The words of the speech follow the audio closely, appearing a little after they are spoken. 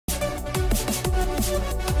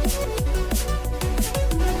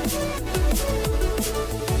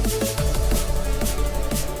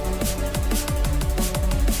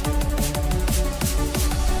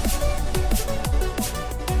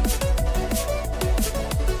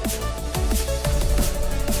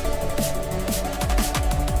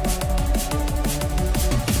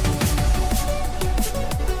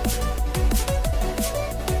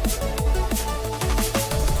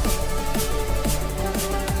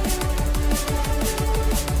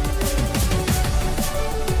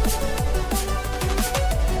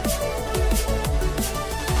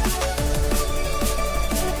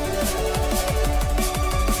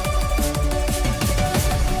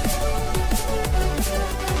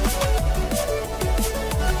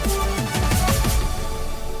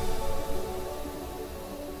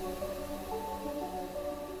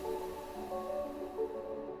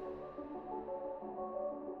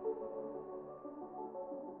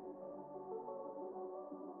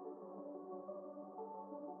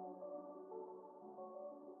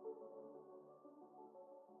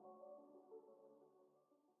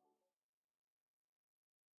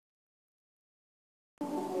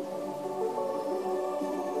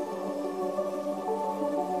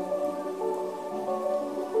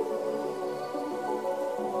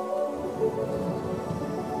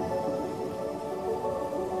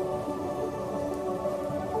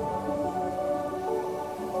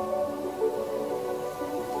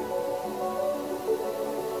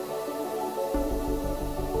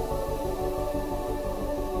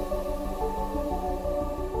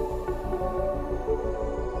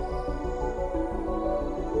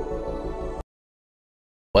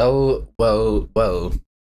Well.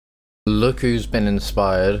 Look who's been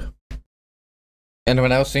inspired.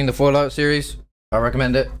 Anyone else seen the Fallout series? I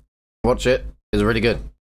recommend it. Watch it. It's really good.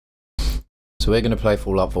 So we're gonna play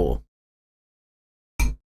Fallout 4.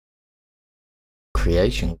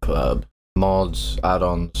 Creation Club. Mods,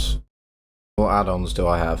 add-ons. What add-ons do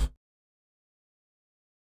I have?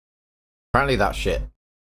 Apparently that's shit.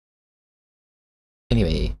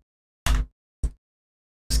 Anyway.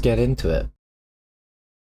 Let's get into it.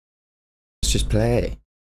 Let's just play.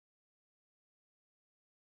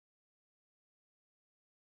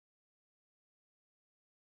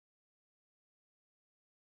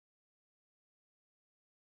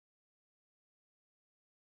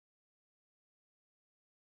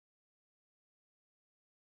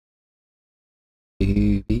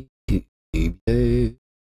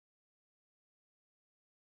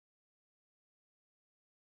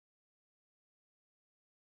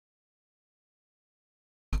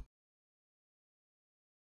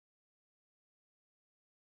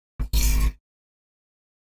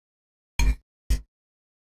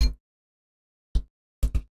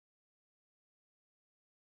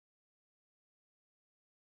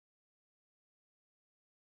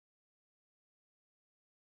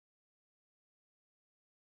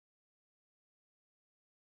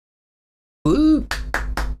 Woo!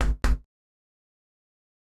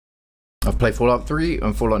 I've played Fallout 3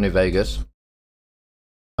 and Fallout New Vegas.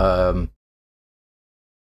 Or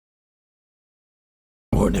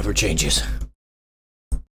it never changes.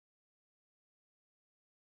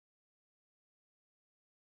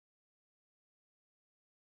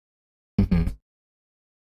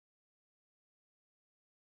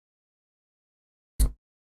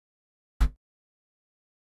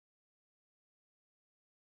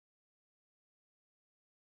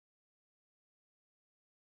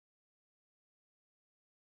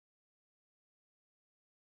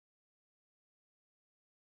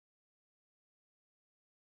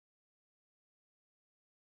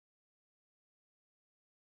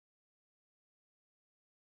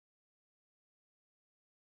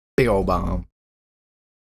 Big old bomb.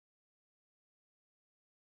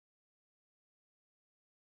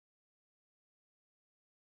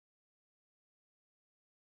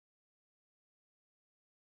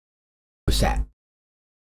 What's that?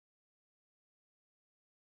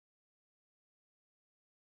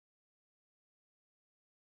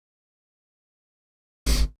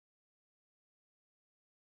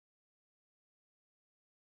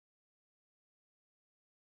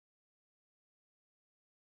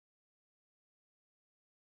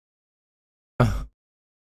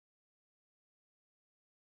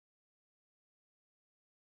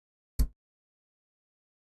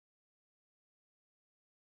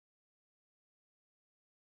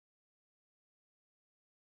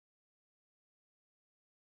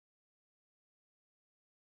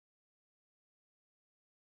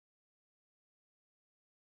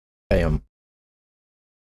 Bam.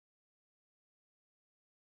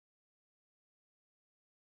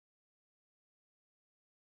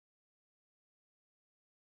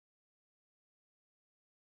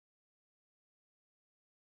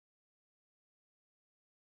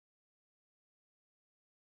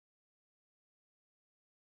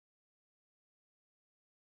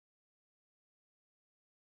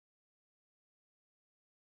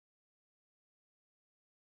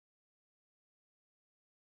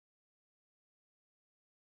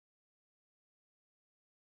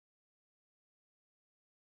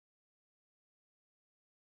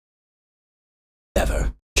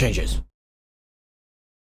 Never changes.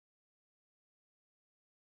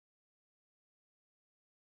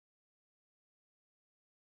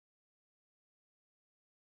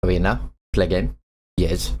 Are we in now? Play game?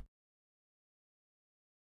 Yes.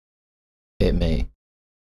 Hit me.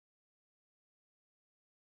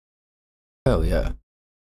 Oh yeah.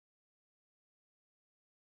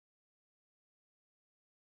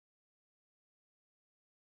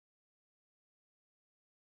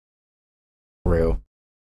 Real.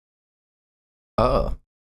 Oh.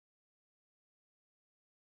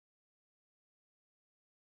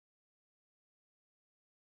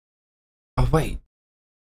 Oh wait.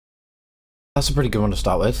 That's a pretty good one to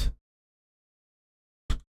start with.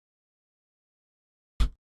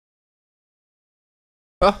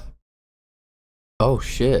 Oh. Oh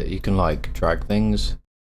shit, you can like drag things.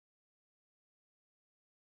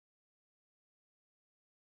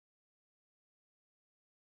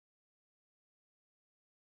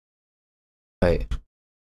 Wait.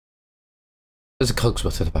 There's a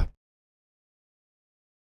cogsworth at the back.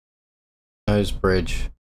 Nose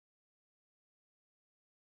bridge.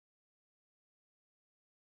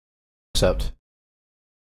 Except.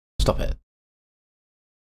 Stop it.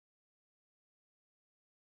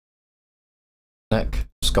 Neck.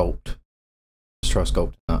 Sculpt. Let's try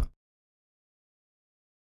sculpting that.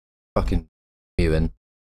 Fucking mewing.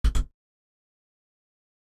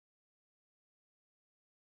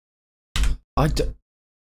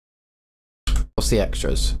 What's the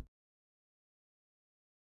extras?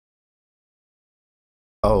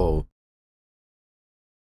 Oh.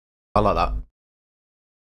 I like that.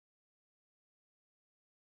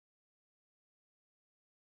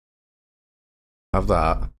 Have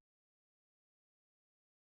that.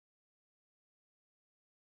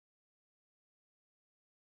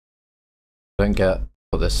 Don't get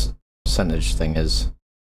what this percentage thing is.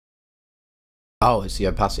 Oh, it's the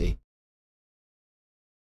opacity.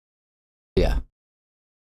 Yeah.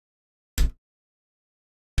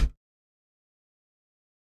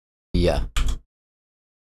 Yeah.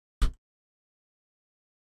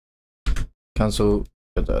 Cancel.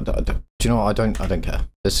 Do you know what? I don't care.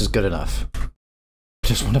 This is good enough.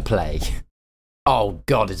 Just want to play. Oh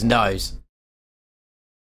god, his nose.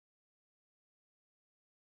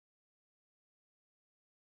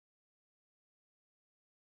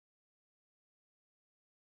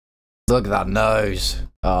 Look at that nose.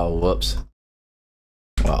 Oh, whoops.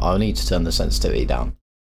 Well, I'll need to turn the sensitivity down.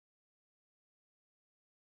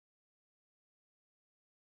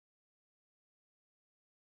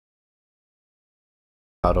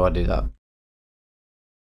 How do I do that?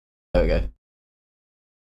 There we go.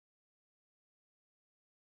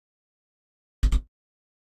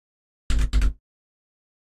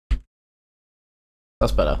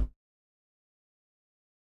 That's better.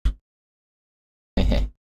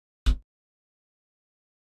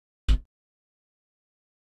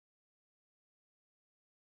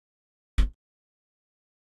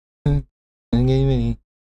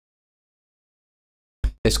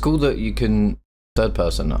 It's cool that you can third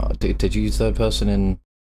person. Did you use third person in?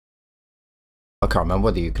 I can't remember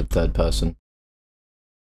whether you could third person.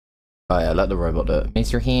 Oh yeah, let the robot do it.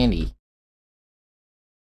 Mr. Handy.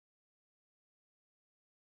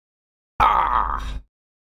 Ah!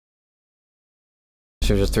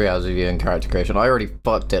 She was just 3 hours of viewing character creation. I already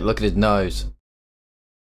fucked it. Look at his nose.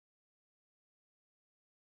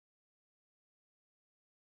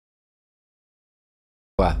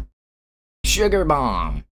 Where? Sugar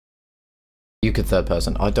bomb. You could third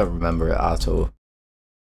person. I don't remember it at all.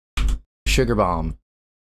 Sugar bomb.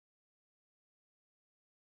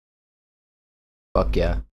 Fuck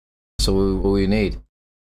yeah. So all you need.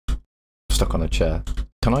 Stuck on a chair.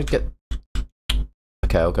 Can I get?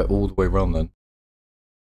 Okay, I'll go all the way around then.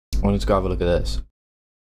 I wanted to go have a look at this.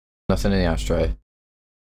 Nothing in the ashtray.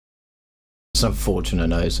 It's an unfortunate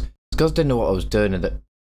nose. These guys didn't know what I was doing in it.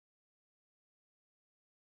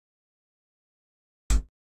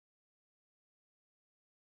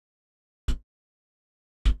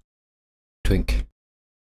 Twink.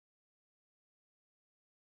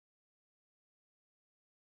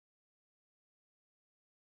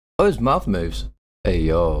 Oh, his mouth moves. Hey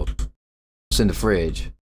yo. What's in the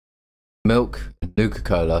fridge? Milk,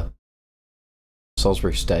 Nuka-Cola,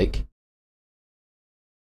 Salisbury steak.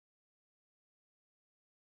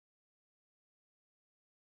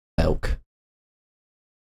 Milk.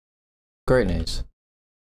 Great news.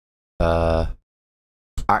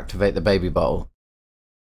 Activate the baby bottle.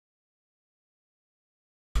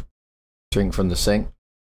 Drink from the sink.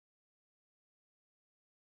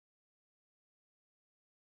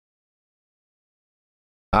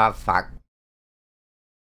 Ah, fuck.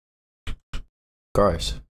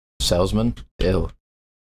 Gross. Salesman? Ew.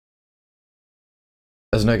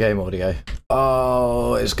 There's no game audio.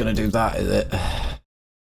 Oh, it's gonna do that, is it?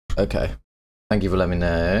 Okay. Thank you for letting me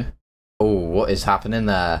know. Oh, what is happening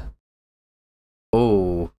there?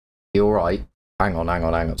 Oh, you alright? Hang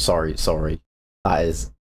on. Sorry. That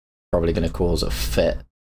is probably gonna cause a fit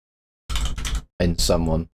in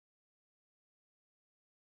someone.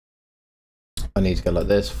 I need to go like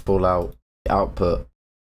this. Fallout. Output.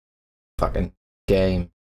 Fucking game.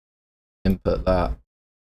 Input that.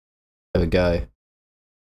 There we go.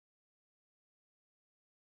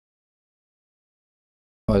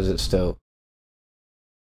 Why is it still?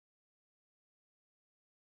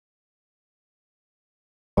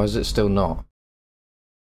 Why is it still not?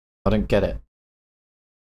 I don't get it.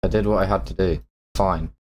 I did what I had to do.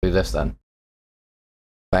 Fine. Do this then.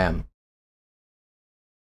 Bam.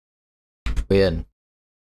 We in.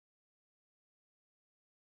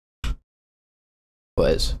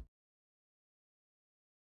 What is?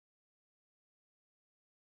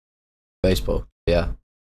 Baseball. Yeah.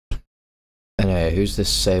 Anyway, who's this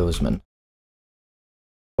salesman?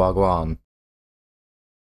 Wagwan.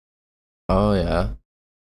 Oh yeah.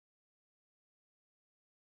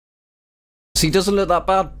 See, doesn't look that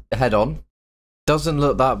bad head on. Doesn't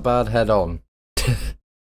look that bad head on.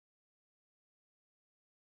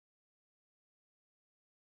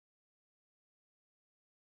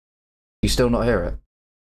 You still not hear it?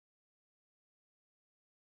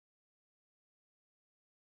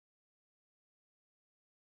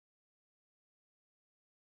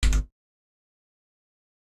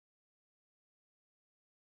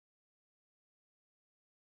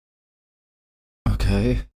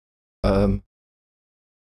 Okay.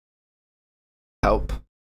 Help.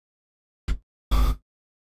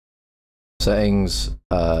 Settings,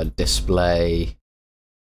 display.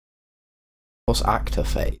 What's actor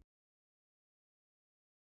fade?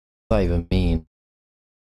 What does that even mean?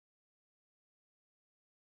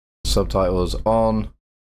 Subtitles on.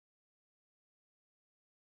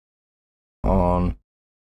 On.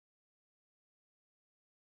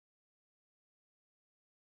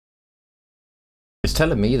 It's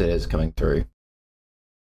telling me that it's coming through.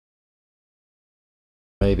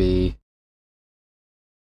 Maybe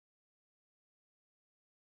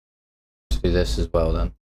let's do this as well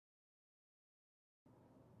then.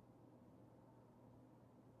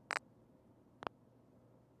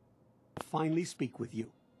 Finally speak with you.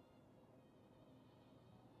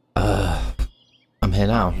 I'm here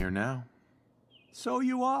now. I'm here now. So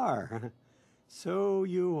you are. So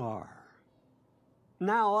you are.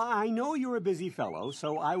 Now, I know you're a busy fellow,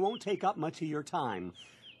 so I won't take up much of your time.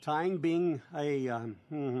 Time being a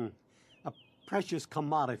precious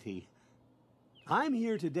commodity. I'm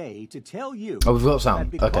here today to tell you Oh, we've got sound.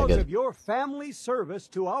 that because Okay, good. of your family service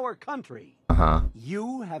to our country,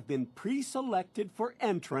 you have been pre-selected for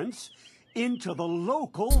entrance into the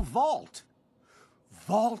local vault.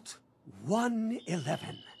 Vault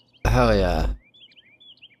 111. Hell yeah.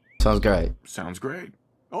 Sounds great. Sounds great.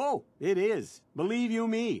 Oh, it is. Believe you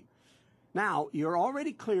me. Now, you're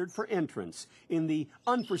already cleared for entrance in the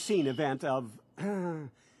unforeseen event of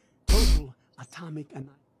total atomic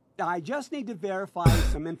annihilation. I just need to verify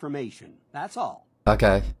some information. That's all.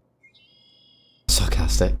 Okay.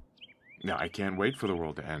 Sarcastic. Now I can't wait for the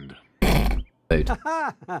world to end. Dude.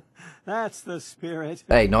 That's the spirit.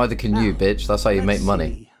 Hey, neither can you, Now, bitch. That's how you make let's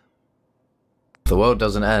money. see. If the world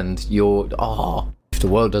doesn't end, you're... Oh, if the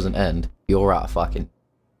world doesn't end, you're out of fucking...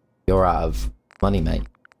 You're out of money, mate.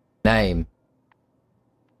 Name.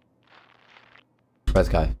 Where's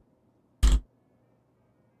the guy?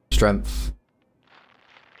 Strength.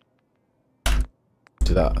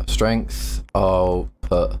 Do that. Strength. I'll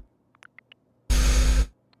put...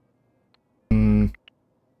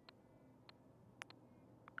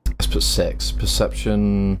 Let's put 6.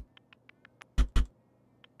 Perception...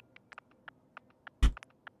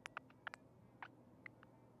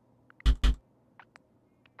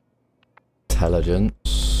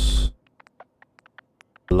 Intelligence.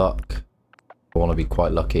 Luck. I want to be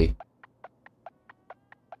quite lucky.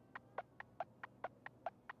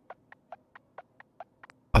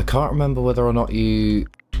 I can't remember whether or not you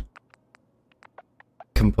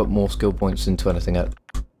can put more skill points into anything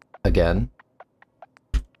again.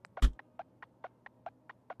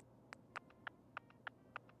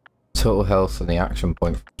 Total health and the action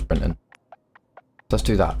point for sprinting. Let's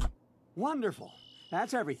do that. Wonderful.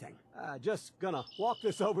 That's everything. Just gonna walk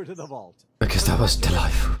this over to the vault. Because that was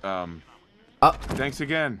delightful. Thanks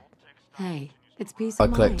again. Hey, it's peace I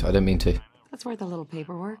of clicked, I mind. didn't mean to. That's worth a little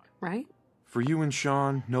paperwork, right? For you and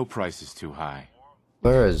Sean, no price is too high.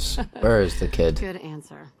 Where is the kid? Good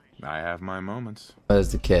answer. I have my moments.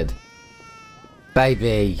 Where's the kid?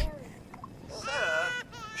 Baby! Sir,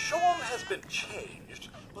 Sean has been changed,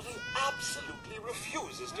 but he absolutely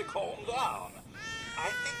refuses to calm down. I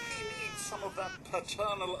think he needs some of that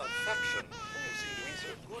paternal affection you seem to be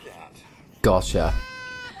so good at. Gotcha.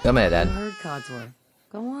 Come here You then. heard Codsworth.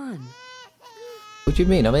 Go on. What do you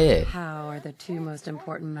mean? I'm here. How are the two most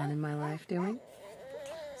important men in my life doing?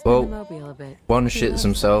 Spin Well, the mobile a bit. one Who shits knows?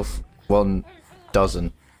 himself, one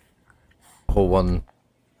doesn't. Or one...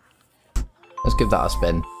 Let's give that a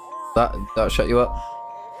spin. That'll shut you up?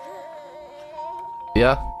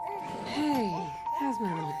 Yeah? Hey, how's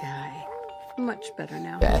my little guy? Much better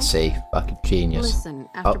now. Yeah, huh? see. Fucking genius. Listen,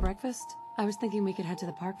 after Oh. breakfast, I was thinking we could head to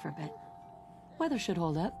the park for a bit. Weather should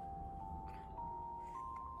hold up.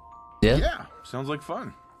 Yeah? Yeah, sounds like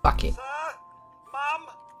fun. Fuck it. Sir, Mum,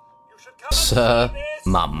 you should come and Sir, see this.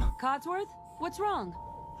 mum. Codsworth, what's wrong?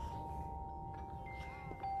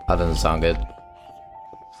 That doesn't sound good.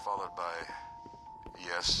 Followed by...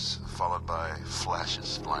 Yes, followed by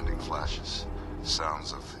flashes, blinding flashes.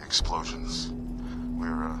 Sounds of explosions.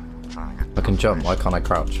 We're, trying to get... I can jump, why confirmation. can't I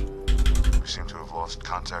crouch? We seem to have lost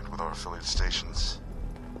contact with our affiliate stations.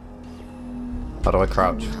 How do I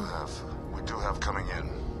crouch? We do have coming in.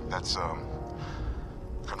 That's,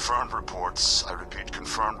 confirmed reports, I repeat,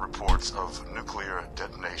 confirmed reports of nuclear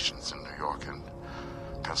detonations in New York and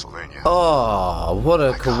Pennsylvania. Oh, what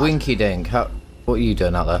a kawinky dink. What are you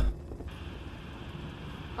doing out there?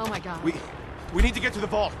 Oh my god. We need to get to the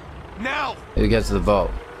vault. Now! Who gets to the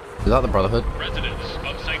vault? Is that the Brotherhood? Residents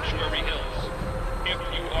of Sanctuary Hills, if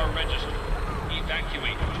you are registered,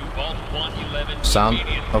 evacuate to Vault 111 Sam,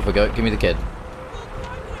 immediately. off we go. Give me the kid.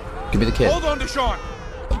 Give me the kid. Hold on to Sean!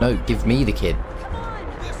 No, give me the kid.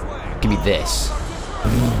 Give me this.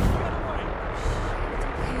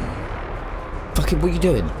 Fucking, what are you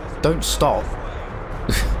doing? Don't stop.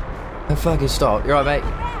 Don't fucking stop. You're right,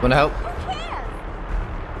 mate. Wanna help?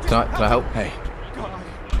 Can I help? Hey. God,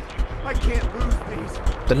 I can't lose these.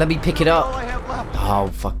 Then let me pick it up. All I have left. Oh,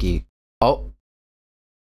 fuck you. Oh.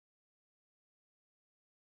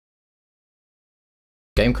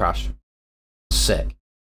 Game crashed. Sick.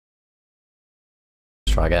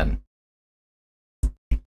 Let's try again.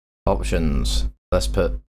 Options. Let's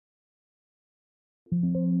put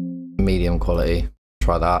medium quality.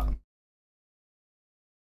 Try that.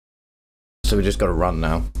 So we just gotta run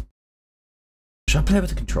now. Should I play with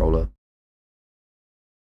the controller?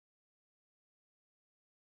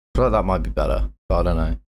 I feel like that might be better, but I don't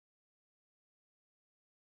know.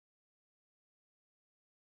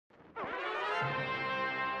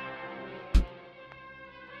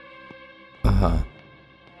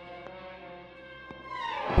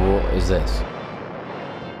 What is this?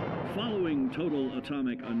 Following total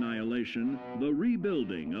atomic annihilation, the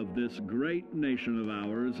rebuilding of this great nation of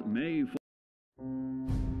ours may...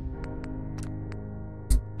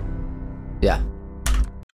 Yeah.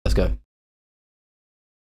 Let's go.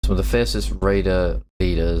 Some of the fiercest raider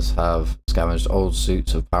leaders have scavenged old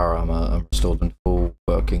suits of power armor and restored them to full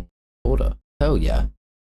working order. Hell yeah.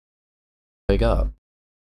 Big up.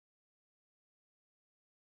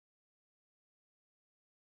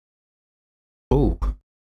 Ooh.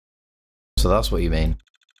 So that's what you mean.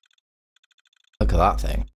 Look at that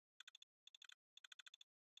thing.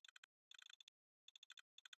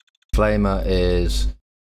 Flamer is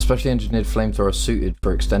specially engineered flamethrower suited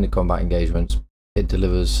for extended combat engagements. It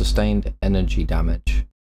delivers sustained energy damage.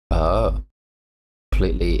 Oh.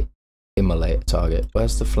 Completely immolate a target.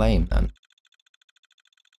 Where's the flame then?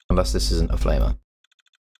 Unless this isn't a flamer.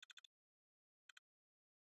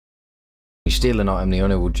 You steal an item, the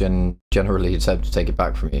owner will generally attempt to take it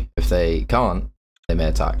back from you. If they can't, they may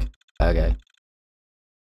attack. Okay.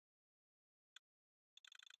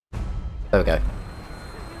 There we go.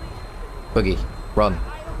 Boogie, run.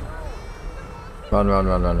 Run, run,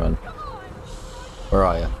 run, run, run. Where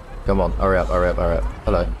are you? Come on, hurry up, hurry up, hurry up.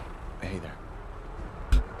 Hello. Hey there.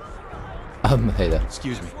 Hey there.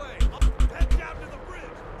 Excuse me.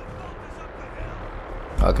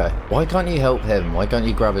 Okay. Why can't you help him? Why can't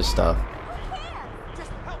you grab his stuff?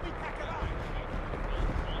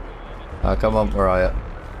 Come on, where are you?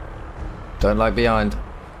 Don't lag behind.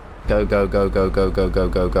 Go, go, go, go, go, go, go,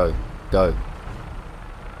 go, go. Go.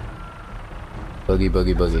 Boogie,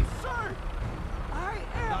 boogie, boogie.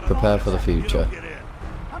 Prepare for the future.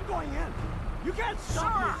 I'm going in. You can't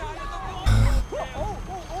stop me.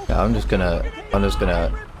 Yeah, I'm just gonna,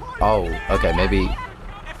 oh, okay, maybe.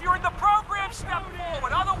 If you're in the program, step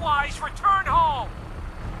forward. Otherwise, return home.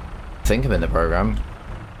 Think I'm in the program.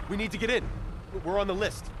 We need to get in. We're on the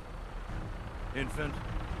list. Infant,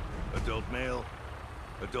 adult male,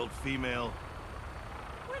 adult female.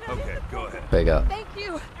 Okay, go ahead. Big up. Thank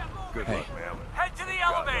you. Good luck, ma'am. Head to the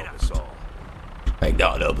God elevator. help us all. Thank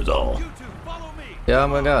God help us all. You two, follow me. Yeah,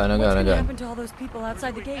 I'm going. What's gonna happen to all those people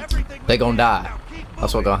outside the gate? They gonna die.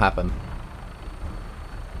 That's what's gonna happen.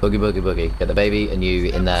 Boogie, boogie, boogie. Get the baby and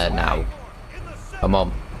you in there now. Come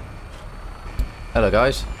on. Hello,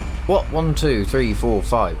 guys. What? 1, 2, 3, 4,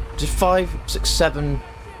 5. Just 5, 6,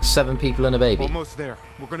 7 people and a baby. Almost there.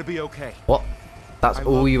 We're gonna be okay. What? That's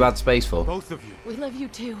all you had space for? Both of you. We love you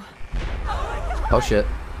too. Oh shit.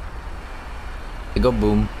 It got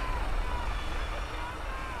boom.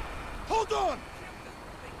 Hold on.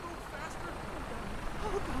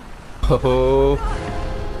 Oh.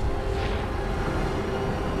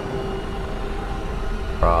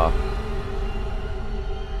 Bruh.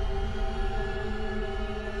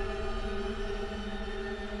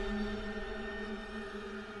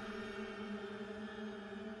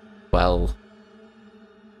 Well.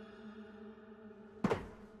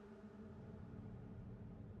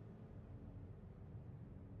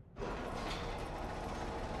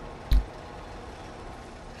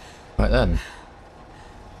 Right then.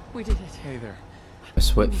 We did it. Hey there.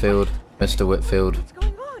 Miss Whitfield, Mr. Whitfield, What's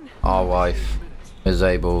going on? our wife, Ms.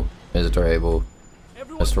 Abel, Mr. Abel,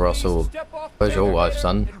 Mr. Russell, where's your wife,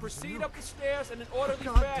 son? Proceed up the stairs in an orderly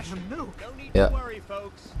fashion. No need Yeah. to worry,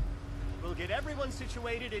 folks. We'll get everyone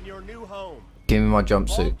situated in your new home. Give me my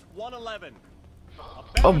jumpsuit. 111.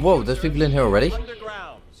 Oh, whoa, there's people in here already?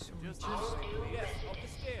 Underground. Yes, up the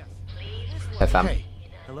stairs. Hey, fam. Hey,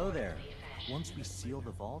 hello there. Once we seal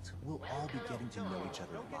the vault, we'll all be getting to know each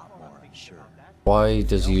other a lot more, I'm sure. Why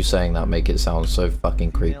does you saying that make it sound so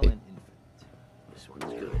fucking creepy? This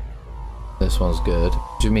one's good. This one's good.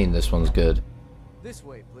 What do you mean this one's good? This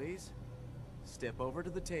way, please. Step over to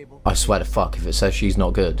the table. I swear to fuck if it says she's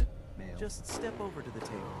not good. Just step over to the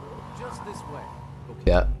table. Just this way. Okay.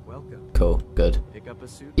 Yeah. Welcome. Cool. Good. Pick up a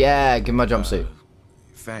suit. Yeah, give me my jumpsuit.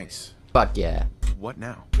 Thanks. Fuck yeah. What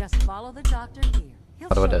now? Just follow the doctor here. He'll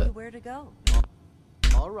How do I do show it? you where to go.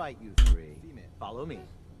 All right, you three. Follow me.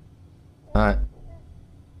 Alright.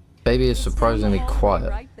 Baby is surprisingly quiet.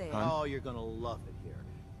 Right there. Oh, you're gonna love it here.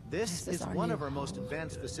 This is our one new of our most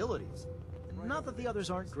advanced facilities. Not that the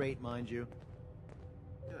others aren't great, mind you.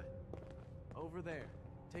 Good. Over there.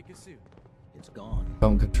 Take a suit. It's gone.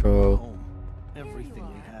 Phone control. Home. Everything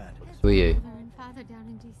we had. Who are you? Mother and father down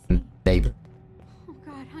in DC. Neighbor. Oh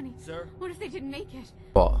God, honey. Sir? What if they didn't make it?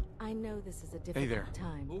 What? I know this is a difficult Hey there.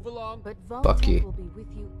 time. Move along. But Fuck Vault you. will be with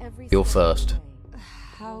you every You're step of the first. way.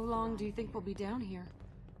 How long do you think we'll be down here?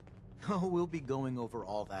 Oh, we'll be going over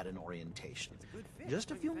all that in orientation. Just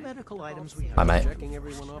a few medical items we have. Hi, mate. Checking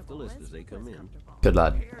everyone off the list as they come in. Good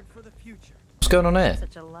lad. What's going on here?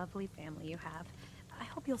 Such a lovely family you have. I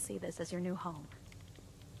hope you'll see this as your new home.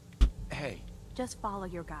 Hey. Just follow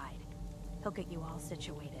your guide. He'll get you all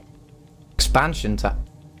situated. Expansion ta-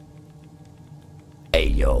 Hey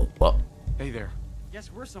yo, what? Hey there.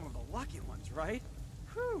 Guess we're some of the lucky ones, right?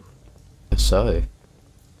 Whew. So.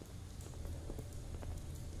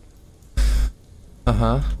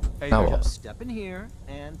 Uh-huh. Hey Now there. what? Just step in here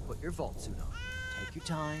and put your vault suit on. Take your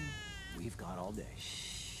time. We've got all day.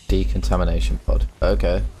 Decontamination pod.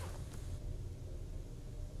 Okay.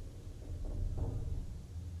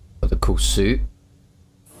 Got a cool suit.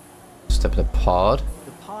 Step in a pod.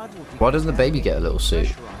 The pod will Why doesn't the baby get a little suit?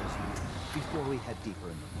 pressurize you before we head deeper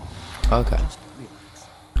in the vault. Okay. Just relax.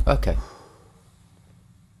 Okay.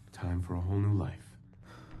 Time for a whole new life.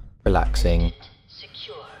 Relaxing.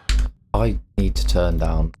 I need to turn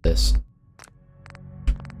down this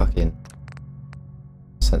fucking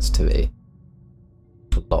sensitivity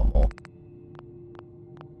a lot more.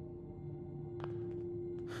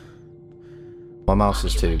 My mouse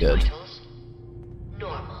is too good.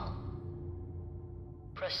 Normal.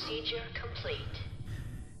 Procedure complete.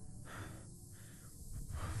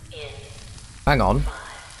 In Hang on. 5,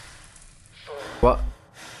 4, What?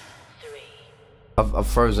 3, I've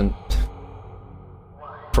frozen.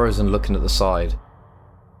 Frozen looking at the side.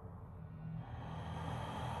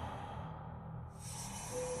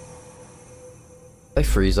 They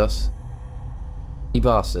freeze us. You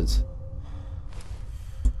bastards.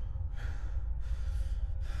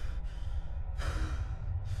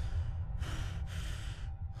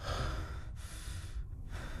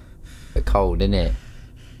 Bit cold, isn't it?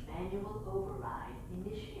 manual override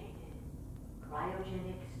initiated.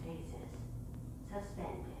 Cryogenic stasis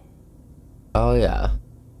suspended. Oh yeah.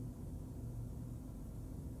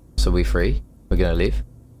 So we free? We're gonna leave?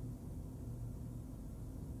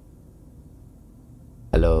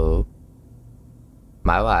 Hello?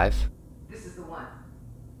 My wife? This is the one.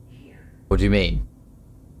 Here. What do you mean?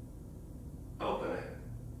 Open it.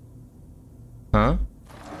 Huh?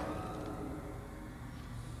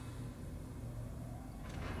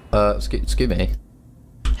 Excuse me.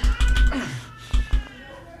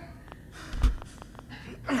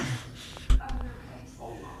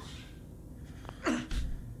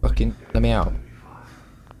 Fucking, let me out.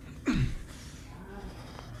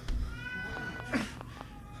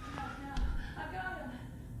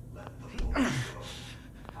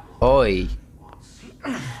 Oi.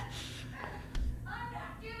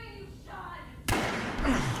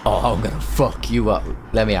 Oh, I'm gonna fuck you up.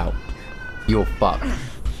 Let me out. You're fucked.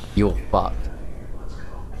 You're fucked.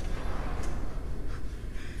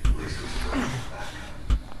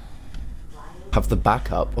 Have the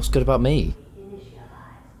backup? What's good about me?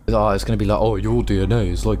 Oh, it's gonna be like, oh, your DNA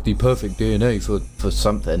is like the perfect DNA for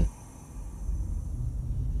something.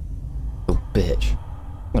 Oh, bitch.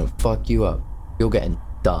 I'm gonna fuck you up. You're getting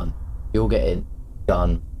done. You're getting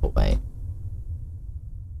done, mate.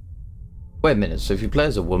 Wait a minute, so if you play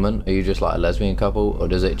as a woman, are you just like a lesbian couple, or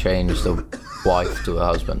does it change the wife to a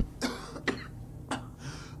husband?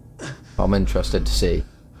 I'm interested to see.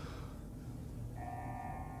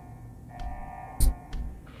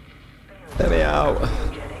 Let me out.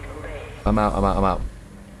 I'm out.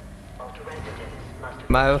 Vault residents must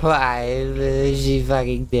My wife, she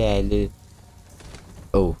fucking dead.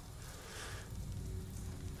 Oh.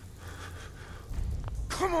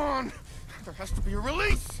 Come on! There has to be a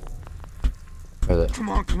release! Where is it? Come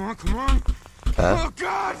on, come on, come on! Oh,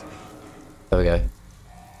 God! There we go.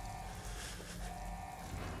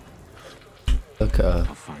 Look at her.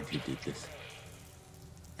 I'll find who did this.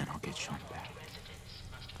 And I'll get Sean back.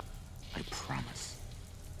 I promise.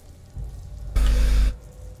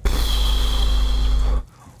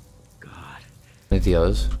 God. Need the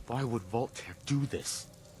others. Why would Voltaire do this?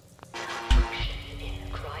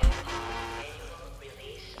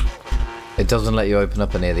 It doesn't let you open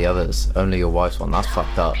up any of the others. Only your wife's one. That's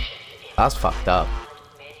fucked up. That's fucked up.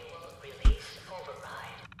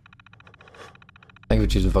 Thank you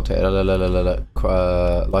for choosing Voltaire.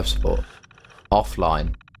 Life support.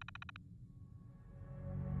 Offline.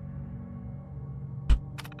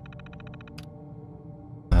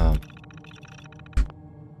 No.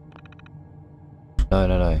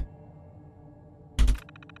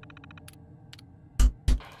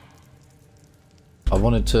 I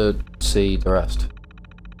wanted to see the rest.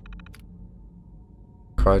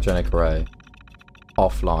 Cryogenic array.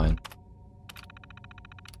 Offline.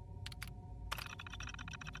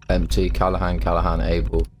 Empty. Callahan,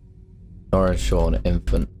 Able. Nora and Sean,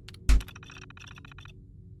 infant.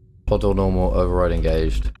 Pod or normal, override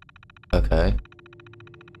engaged. Okay.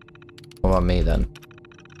 What about me then?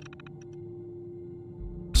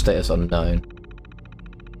 Status unknown.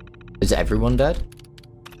 Is everyone dead?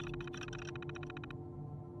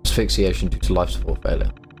 Asphyxiation due to life support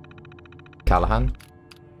failure. Callahan?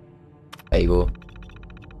 Able.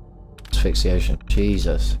 Asphyxiation.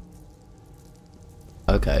 Jesus.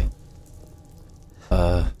 Okay.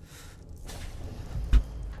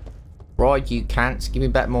 Right, you can't. Give me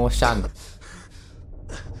back more sun.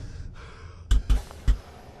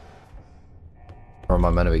 Or am I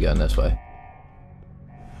meant to be going this way?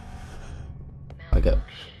 Okay.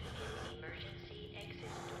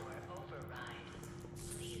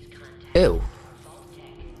 Ew.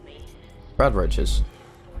 Brad roaches.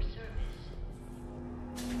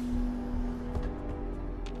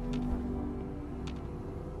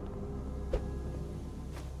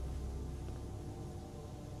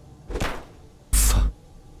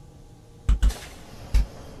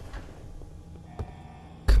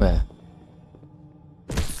 Come here.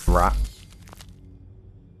 Rat.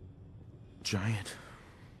 Giant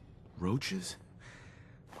roaches?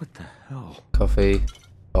 What the hell? Coffee.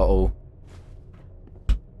 Bottle.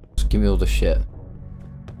 Just give me all the shit.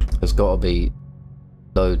 There's gotta be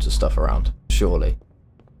loads of stuff around, surely.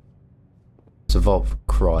 It's evolved,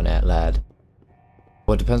 crying out loud.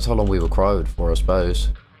 Well, it depends how long we were cryoed for, I suppose.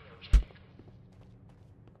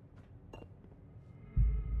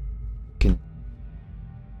 Can...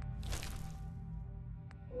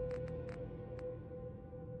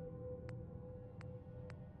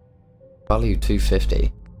 Value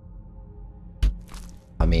 250.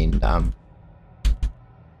 I mean, how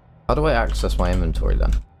do I access my inventory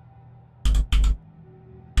then?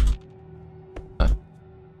 No.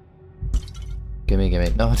 Gimme.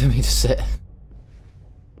 No, I don't mean to sit.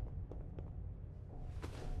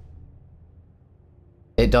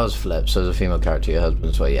 It does flip, so there's a female character, your husband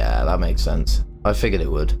as well. Yeah, that makes sense. I figured it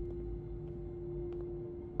would.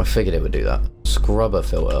 I figured it would do that. Scrubber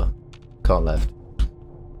filter. Can't lift.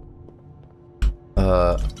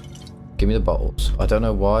 Give me the bottles. I don't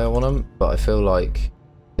know why I want them, but I feel like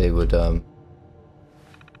they would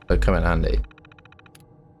they'd come in handy.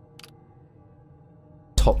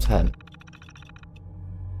 Top 10.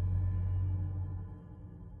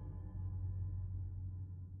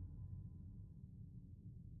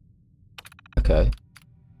 Okay.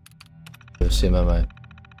 CMMO.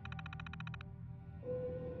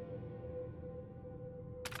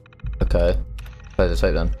 Okay. Play the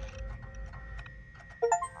tape then.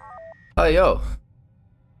 Oh, yo.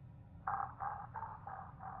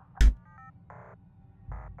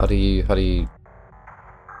 How do you...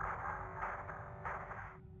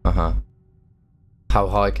 Uh-huh. How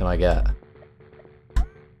high can I get?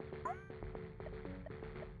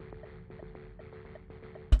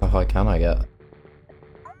 How high can I get?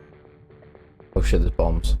 Oh shit, there's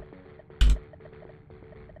bombs.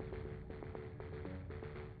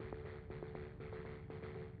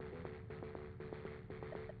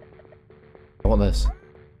 I want this.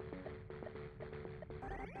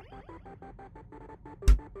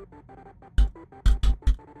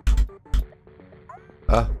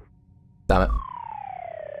 Ah, damn it.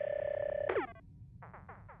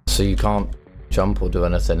 So you can't jump or do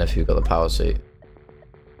anything if you've got the power suit.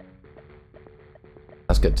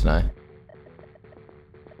 That's good to know.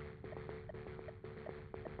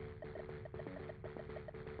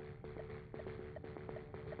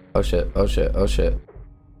 Oh shit, oh shit, oh shit.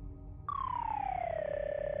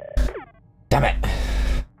 Damn it!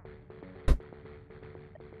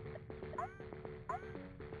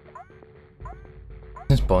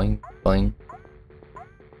 Just boing, boing.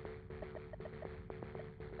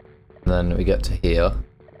 And then we get to here.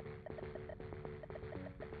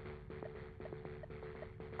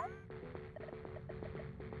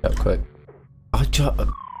 Up quick. I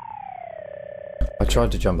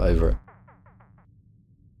tried to jump over it.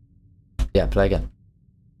 Yeah, play again.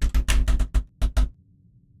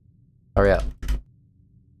 Hurry up.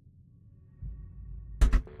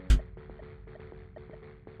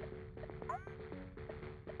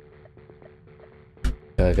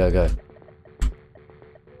 Go, go, go.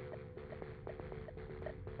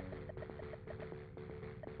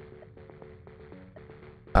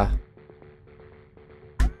 Ah.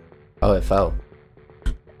 Oh, it fell.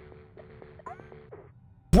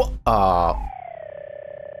 What? Ah.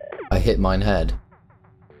 I hit mine head.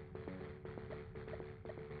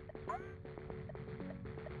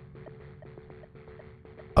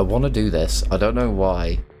 I want to do this. I don't know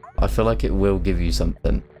why. I feel like it will give you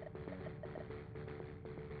something.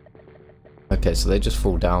 Okay, so they just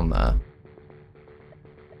fall down there.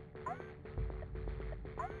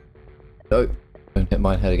 No, don't hit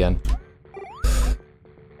mine head again.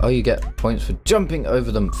 Oh, you get points for jumping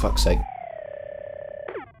over them, fuck's sake.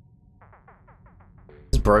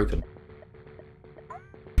 It's broken.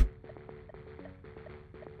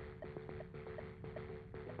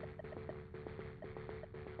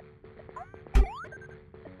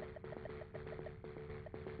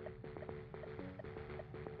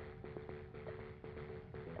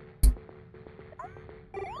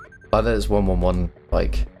 Oh, there's 111,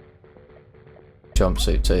 like,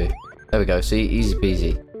 jumpsuit too. There we go, see, easy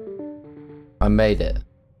peasy. I made it.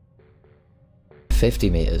 50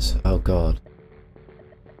 meters, oh god.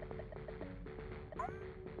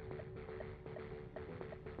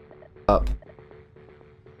 Up.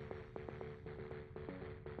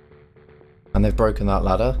 And they've broken that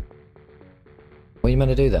ladder. What are you meant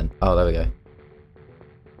to do then? Oh, there we go.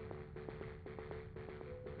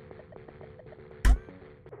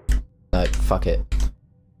 No, fuck it.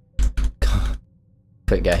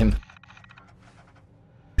 Quick game.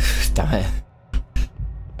 Damn it.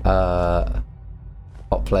 Hot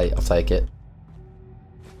plate, I'll take it.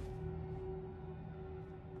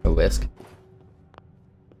 A whisk.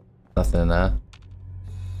 Nothing in there.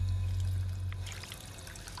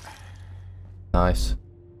 Nice.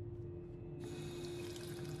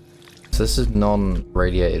 So this is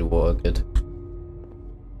non-radiated water, good.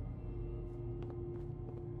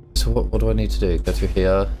 So what do I need to do? Go through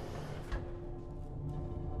here.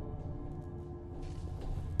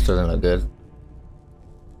 Still doesn't look good.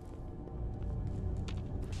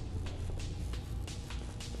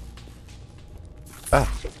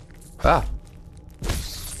 Ah! Ah!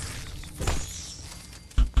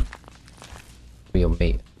 Real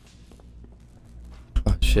meat.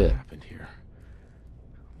 Oh shit. What happened here?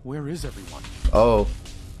 Where is everyone? Oh.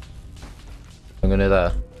 I'm gonna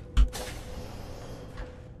there.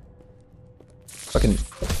 Fucking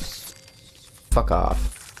fuck off.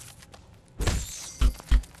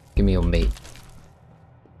 Give me your meat.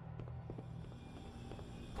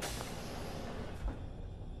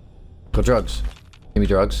 Got drugs. Give me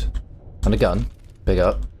drugs. And a gun. Big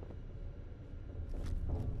up.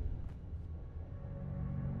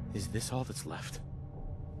 Is this all that's left?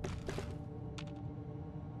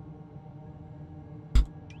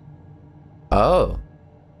 Oh.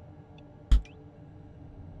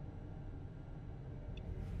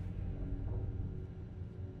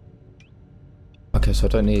 Okay, so I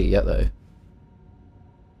don't need it yet though.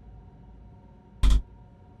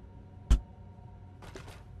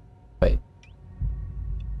 Wait.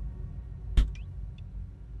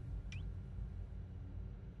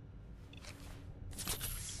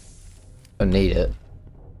 I don't need it.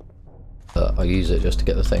 But I'll use it just to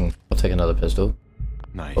get the thing. I'll take another pistol.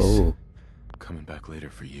 Nice. Oh. Coming back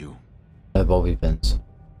later for you. No bobby pins.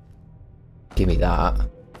 Give me that.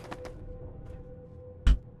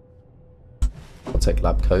 I'll take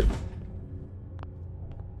lab coat.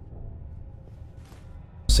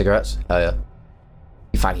 Cigarettes? Hell yeah.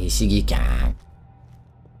 You fucking ciggy can.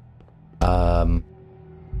 Got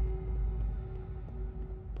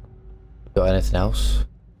anything else?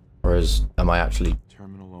 Or am I actually...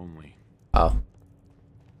 Terminal only. Oh.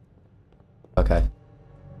 Okay.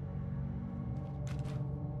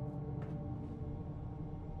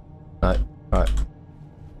 No, alright.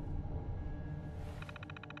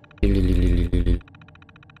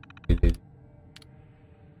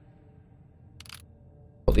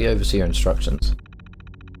 What are the overseer instructions?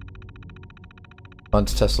 Trying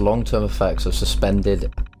to test the long-term effects of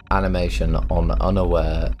suspended animation on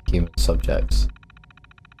unaware human subjects.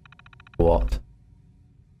 What?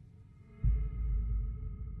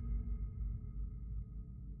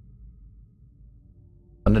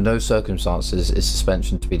 Under no circumstances is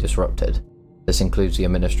suspension to be disrupted. This includes the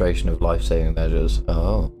administration of life-saving measures.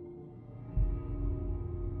 Oh.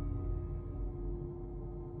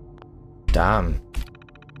 Damn.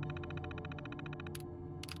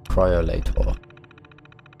 Cryolator.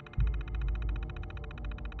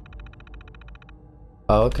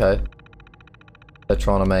 Oh, okay. They're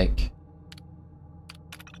trying to make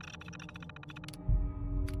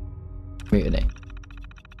mutiny.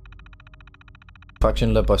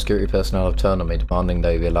 Faction led by security personnel have turned on me, demanding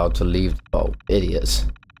they be allowed to leave the vault. Idiots.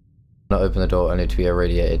 Not open the door only to be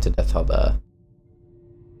irradiated to death out there.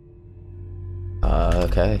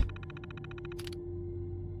 Okay.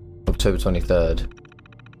 October 23rd.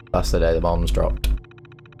 That's the day the bombs dropped.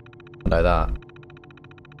 I know that.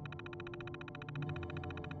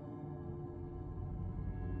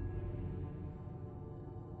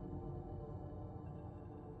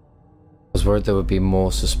 I was worried there would be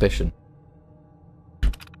more suspicion.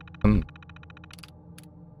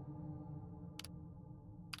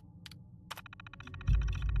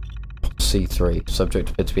 C3. Subject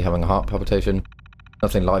appeared to be having a heart palpitation.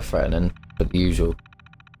 Nothing life-threatening, but the usual.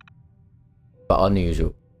 But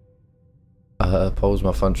unusual. Poles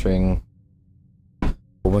malfunctioning.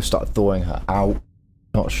 Almost started thawing her out.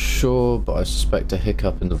 Not sure, but I suspect a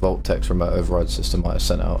hiccup in the Voltex remote override system might have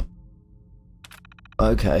sent out.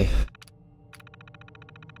 Okay.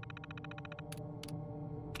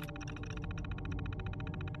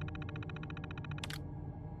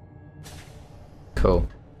 Cool.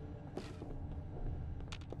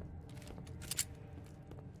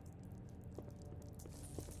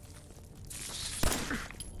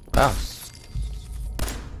 Ah.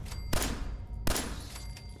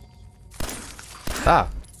 Ah.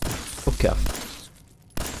 Fuck off.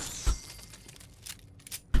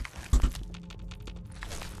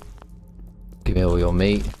 Give me all your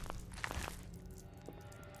meat.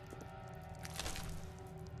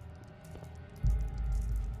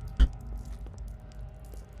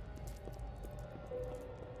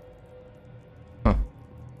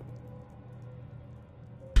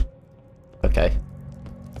 Okay.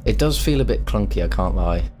 It does feel a bit clunky, I can't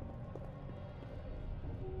lie.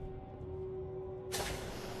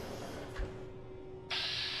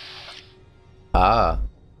 Ah.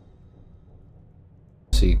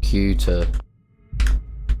 So Q to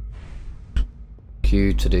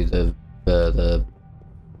do the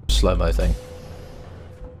slow-mo thing.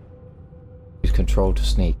 Use control to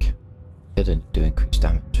sneak. Hidden, do increased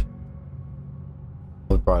damage.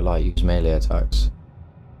 With bright light, use melee attacks.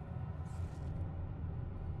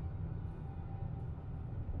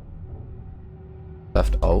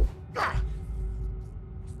 Left alt.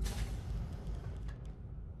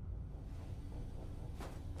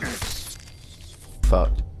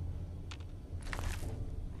 Fucked.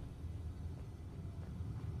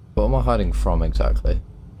 What am I hiding from exactly?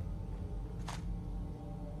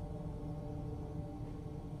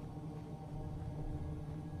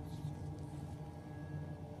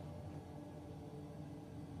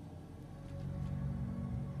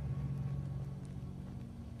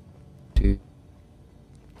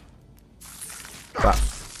 That.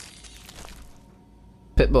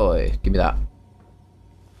 Pit boy, give me that.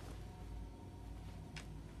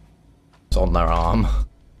 It's on their arm.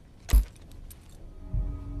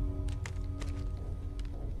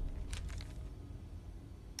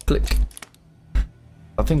 Click.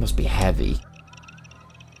 That thing must be heavy.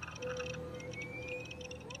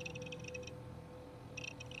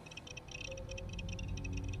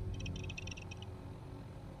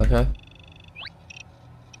 Okay.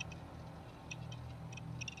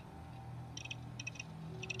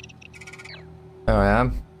 There I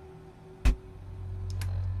am.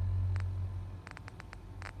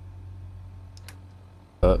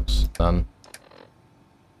 Works, done.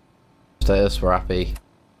 Status, we're happy.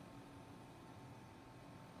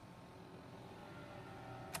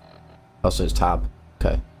 Also it's tab.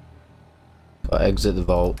 Okay. Gotta exit the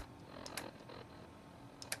vault.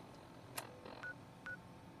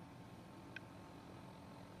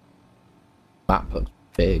 Map looks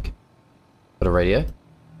big. Got a radio?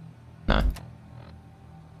 No.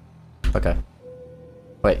 Okay.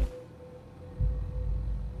 Wait.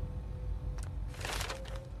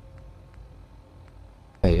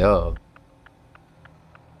 Hey yo.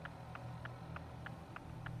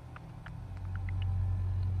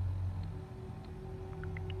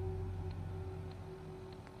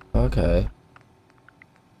 Okay.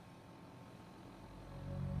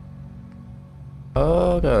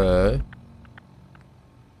 Okay.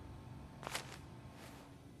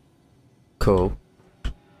 Cool.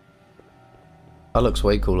 That looks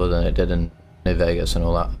way cooler than it did in New Vegas and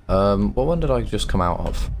all that. What one did I just come out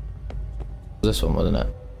of? This one, wasn't it?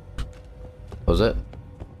 Was it?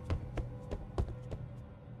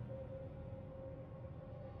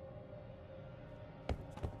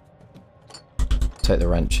 Take the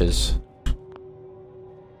wrenches.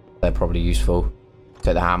 They're probably useful.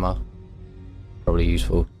 Take the hammer. Probably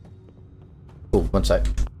useful. Cool, one sec.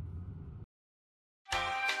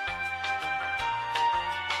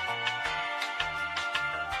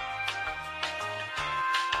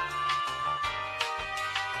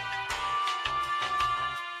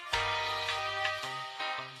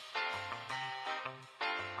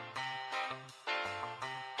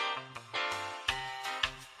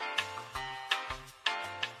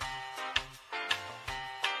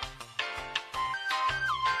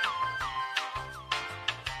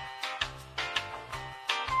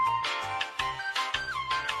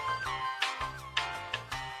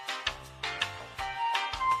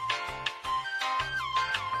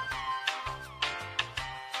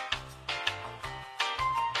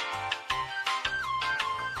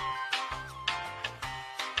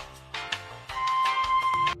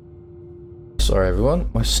 Sorry everyone,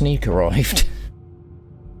 my sneak arrived.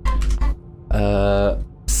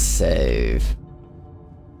 Save.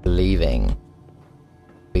 Leaving.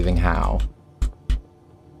 Leaving how?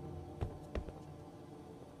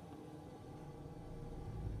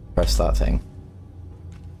 Press that thing.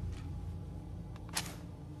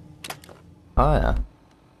 Oh yeah.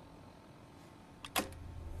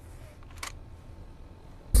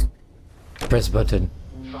 Press button.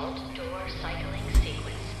 Vault door cycling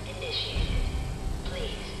sequence initiated.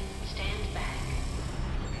 Please stand back.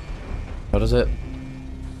 What is it?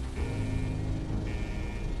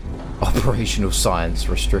 Operational science,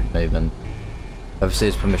 restrict movement.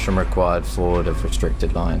 Overseer's permission required forward of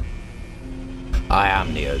restricted line. I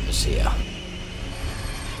am the overseer.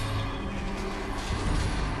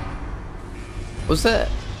 Was there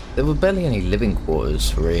were barely any living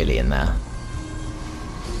quarters really in there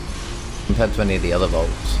compared to any of the other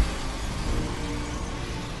vaults.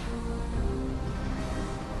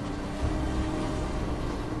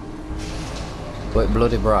 Wait,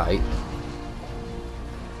 bloody bright.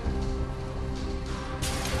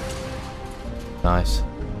 Nice.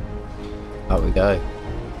 Out we go.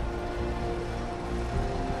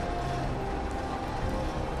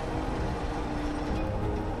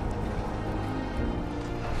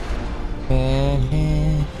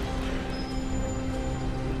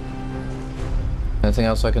 Anything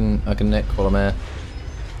else I can nick while I'm here?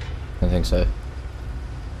 I don't think so.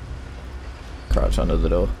 Crouch under the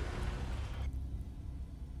door.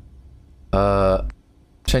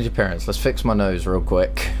 Change appearance. Let's fix my nose real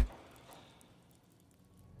quick.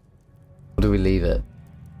 Or do we leave it?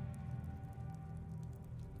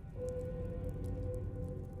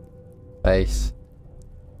 Face.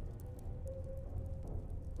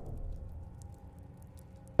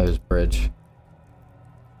 Nose bridge.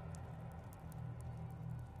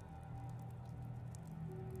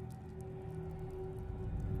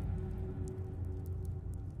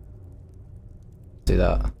 Do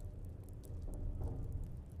that.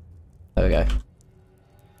 There we go.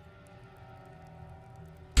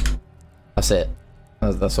 That's it.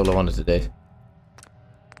 That's all I wanted to do.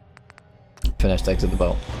 Finished, exit the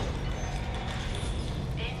bolt.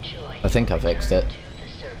 I think I fixed it.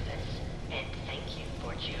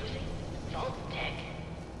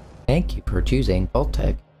 Thank you for choosing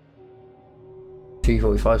Vault-Tec.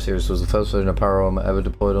 T-45 series was the first version of power armor ever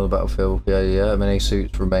deployed on the battlefield. Yeah. Many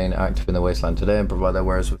suits remain active in the wasteland today and provide their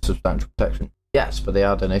wearers with substantial protection. Yes, but they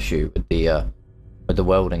had an issue with the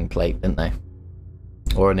welding plate, didn't they?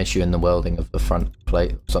 Or an issue in the welding of the front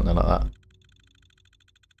plate, or something like that.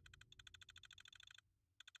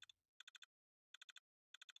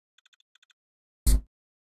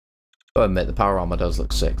 I'll admit, the power armor does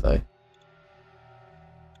look sick, though.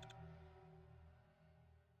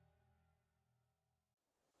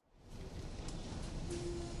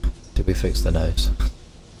 Did we fix the nose?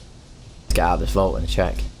 Let's get out of this vault and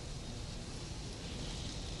check.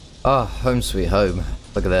 Oh, home sweet home.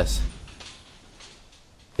 Look at this.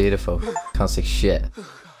 Beautiful. Can't see shit.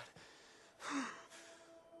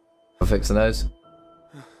 I fix the nose?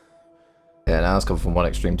 Yeah, now it's gone from one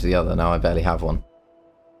extreme to the other. Now I barely have one.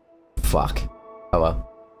 Fuck. Oh well.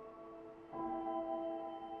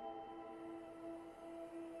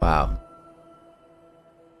 Wow.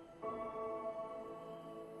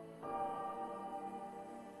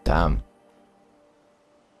 Damn.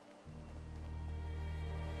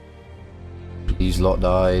 These lot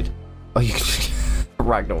died. Oh, you can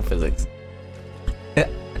Ragdoll physics.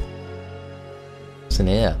 What's in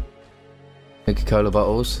here? Coca-Cola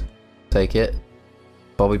bottles. Take it.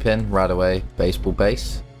 Bobby pin. Right away. Baseball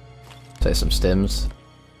base. Take some stims.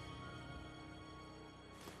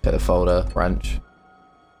 Take the folder. Wrench.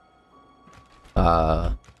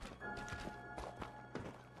 The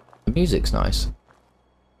music's nice.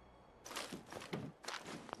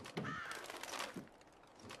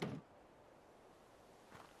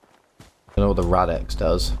 I don't know what the Radex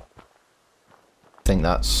does. I think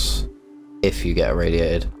that's if you get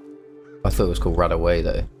irradiated. I thought it was called Rad Away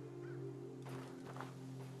though.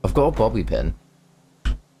 I've got a bobby pin.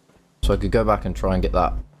 So I could go back and try and get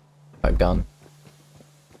that gun.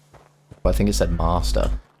 But I think it said master.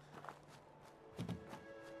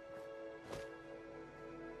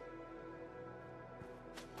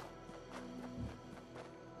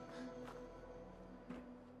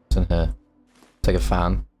 What's in here? Take a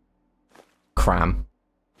fan. Cram.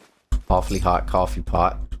 Halfly hot coffee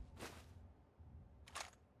pot.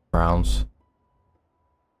 Rounds.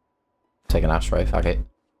 Take an ashtray, fuck it.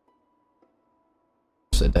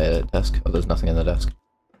 Sit there at the desk. Oh, there's nothing in the desk.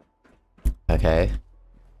 Okay.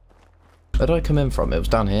 Where did I come in from? It was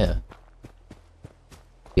down here.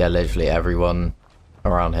 Yeah, literally everyone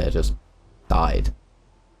around here just died.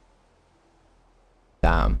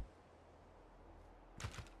 Damn.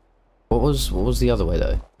 What was the other way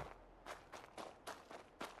though?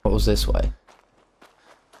 What was this way?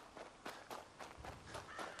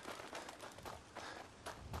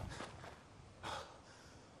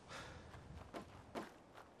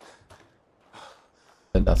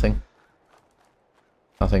 Nothing.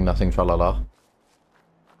 Nothing, tra-la-la.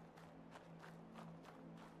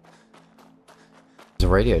 There's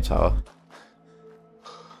a radio tower.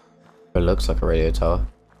 It looks like a radio tower.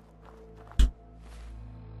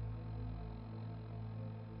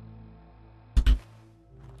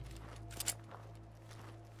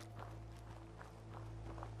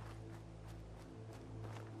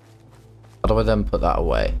 How do I then put that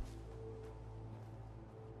away?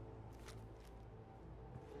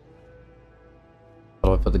 How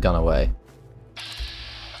do I put the gun away?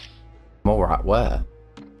 More rat where?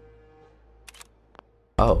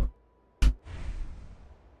 Oh.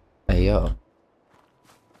 Hey yo.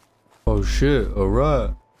 Oh shit,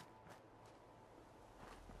 alright.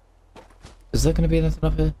 Is there gonna be anything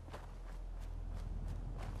up here?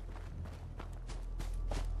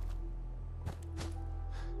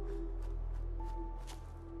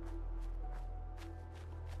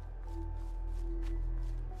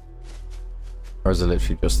 Or is it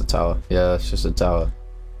literally just a tower? Yeah, it's just a tower.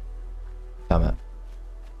 Damn it.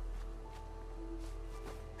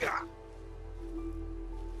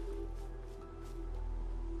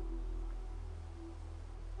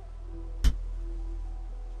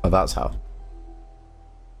 Oh, that's how.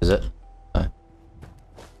 Is it? No.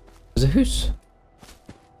 Is it who's?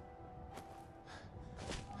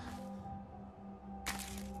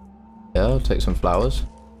 Yeah, I'll take some flowers.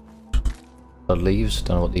 The leaves,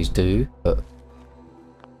 don't know what these do, but...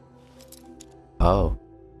 Oh.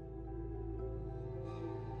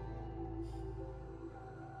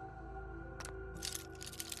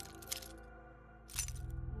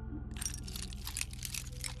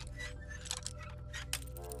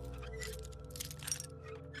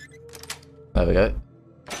 There we go.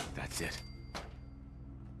 That's it.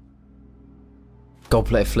 Gold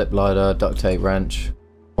plate flip lighter, duct tape wrench,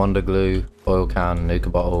 wonder glue, oil can, nuka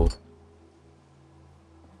bottle,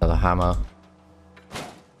 another hammer.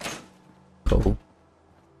 Cool.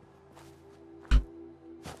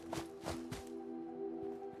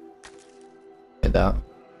 Get that.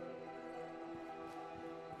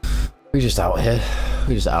 We just out here.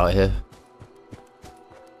 We just out here.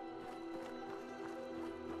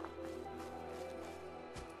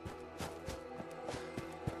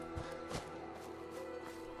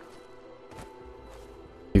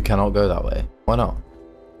 You cannot go that way. Why not?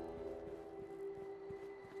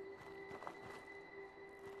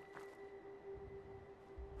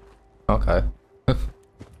 Okay.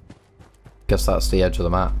 Guess that's the edge of the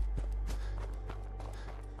map.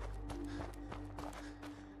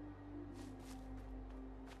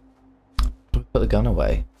 Put the gun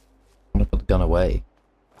away. I want to put the gun away.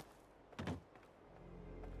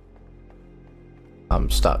 I'm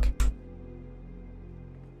stuck.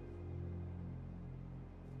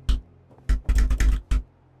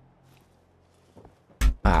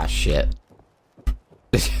 Ah, shit.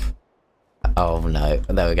 Oh no,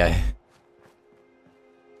 there we go.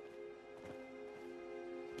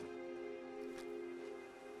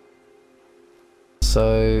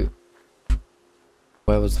 So,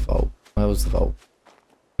 where was the vault? Where was the vault?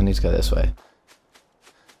 I need to go this way.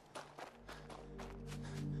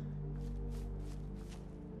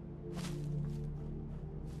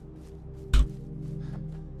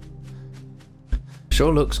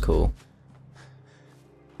 Sure looks cool.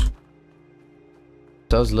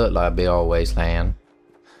 Does look like a big old wasteland.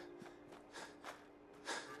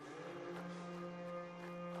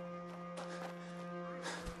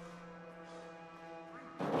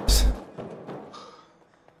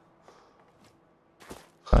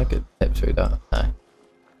 I could tip through that. No.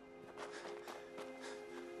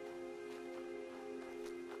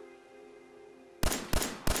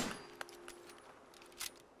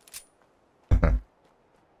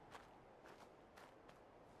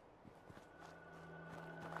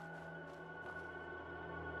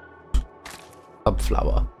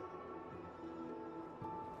 Hubflower.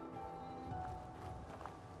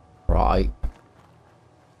 Right.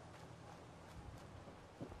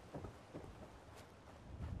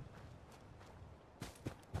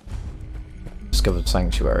 Discovered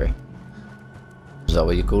sanctuary. Is that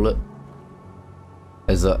what you call it?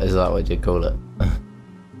 Is that what you call it?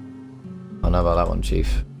 I know about that one,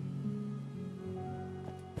 Chief.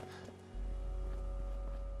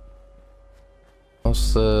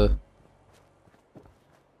 What's the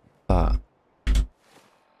that?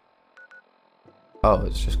 Oh,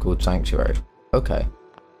 it's just called sanctuary. Okay.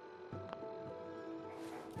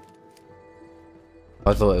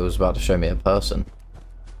 I thought it was about to show me a person.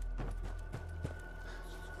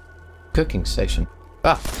 Cooking station.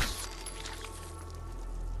 Ah!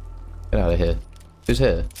 Get out of here. Who's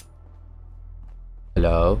here?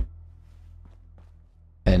 Hello?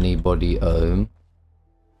 Anybody home?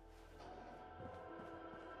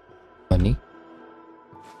 Honey?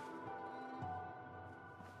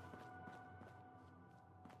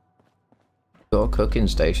 Got a cooking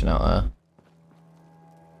station out there.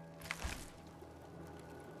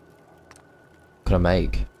 What can I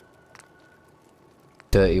make?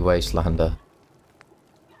 Dirty Wastelander.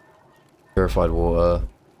 Purified water.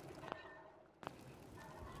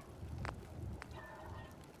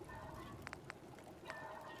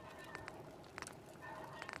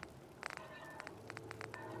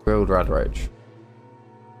 Grilled rad roach.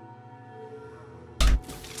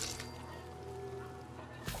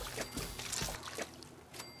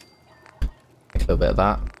 Make a little bit of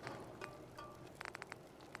that.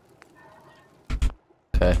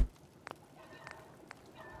 Okay.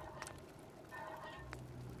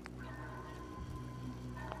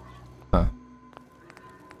 Huh.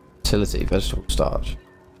 Utility, vegetable starch.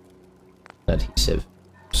 Adhesive.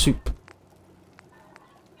 Soup.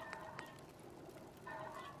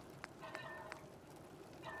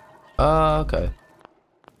 Okay.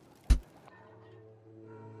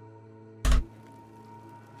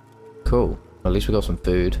 Cool. At least we got some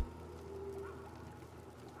food.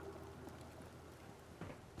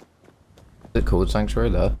 Is it called Sanctuary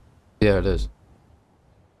there? Yeah, it is.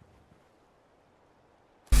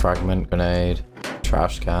 Fragment grenade.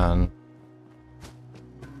 Trash can.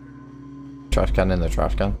 Trash can in the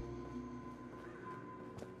trash can.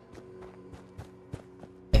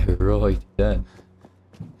 Right then.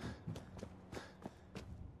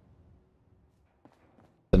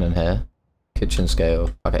 Then in here. Kitchen scale.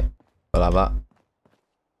 Okay. We'll have that.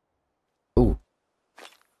 Ooh.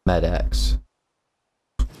 Med-X.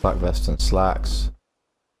 Black vest and slacks.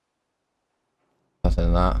 Nothing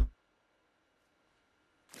in that.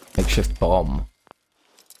 Makeshift bomb.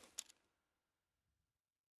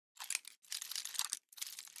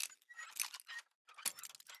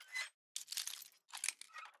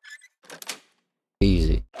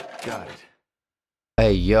 Easy. Got it.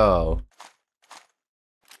 Hey, yo.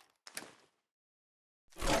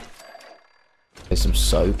 There's some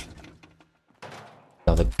soap.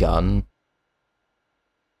 Another gun.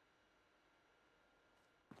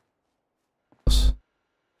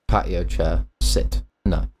 Patio chair. Sit.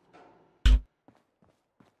 No.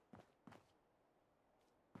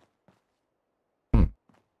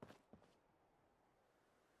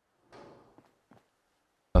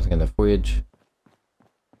 Nothing in the fridge.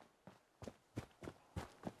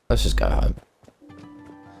 Let's just go home. Oh,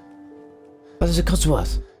 there's a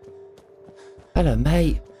Codsworth. Hello,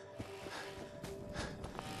 mate.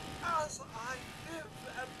 As I live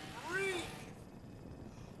and breathe.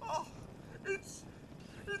 Oh, it's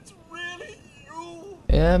really you.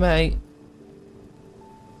 Yeah, mate.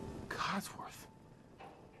 Codsworth.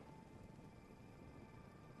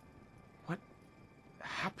 What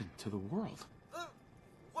happened to the world? The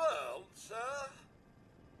world, sir?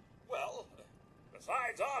 Well,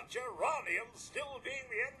 besides our geraniums still being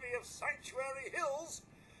the envy of Sanctuary Hills,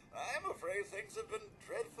 I'm afraid things have been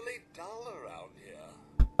dreadfully dull around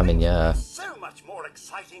here. I mean, yeah. So much more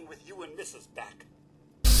exciting with you and Mrs. Back.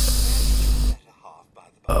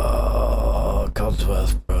 Oh,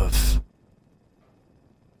 Codsworth, bruv.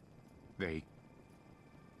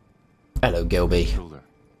 Hello, Gilby.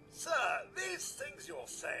 Sir, these things you're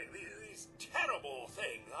saying, these terrible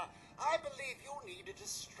things, I believe you need a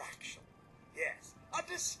distraction. Yes, a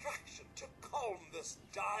distraction to calm this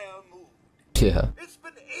dire mood. Yeah. It's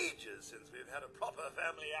been ages since we've had a proper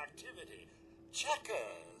family activity.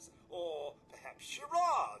 Checkers, or perhaps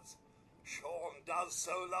charades. Sean does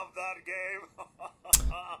so love that game.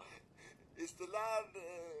 Is the lad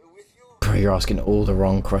with you? Bro, you're asking all the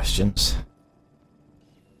wrong questions.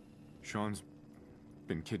 Sean's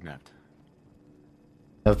been kidnapped.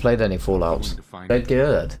 Never played any Fallouts. They're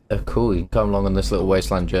good. They're cool. You can come along on this little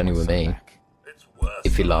wasteland journey with me.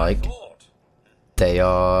 If you like. They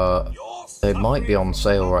might be on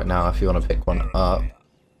sale right now if you want to pick one up.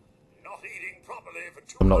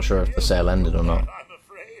 I'm not sure if the sale ended or not.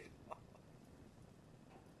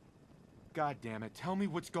 God damn it, tell me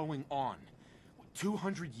what's going on.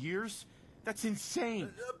 200 years? That's insane.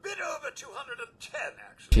 A bit over 210,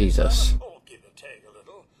 actually. Jesus. Or give or take a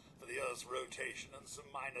little, for the Earth's rotation and some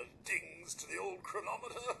minor dings to the old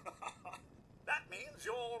chronometer. That means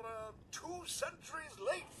you're 2 centuries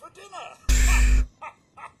late for dinner.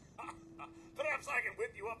 Perhaps I can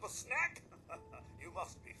whip you up a snack? You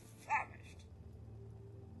must be famished.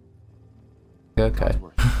 Okay.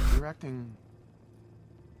 You're acting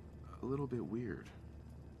a little bit weird.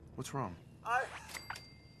 What's wrong? Hi.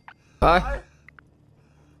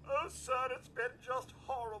 Oh, sir, it's been just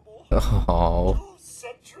horrible. Oh. 2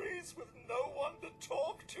 centuries with no one to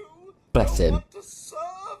talk to. Bless him. No one to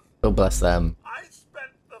serve. Oh, bless them. I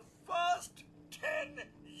spent the first 10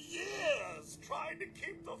 years trying to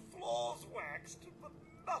keep the floors waxed, but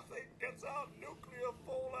nothing gets out nuclear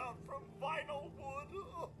fallout from vinyl wood.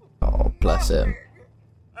 Oh, bless him.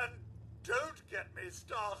 And don't get me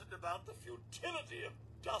started about the futility of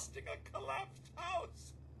dusting a collapsed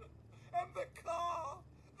house. And the car!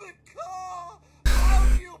 How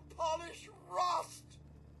do you polish rust?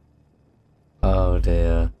 Oh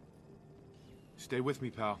dear. Stay with me,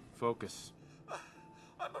 pal. Focus.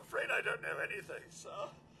 I'm afraid I don't know anything, sir.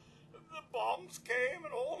 The bombs came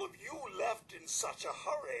and all of you left in such a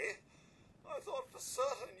hurry. I thought for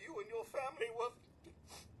certain you and your family were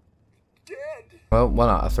dead. Well, 1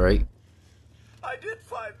 out of 3. I did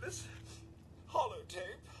find this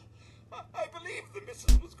holotape. I believe the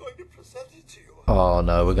missus was going to present it to you. Oh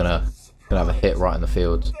no, we're gonna have a hit right in the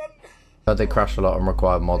field. Heard they crash a lot and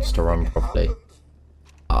require mods to run properly.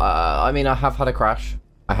 I mean, I have had a crash.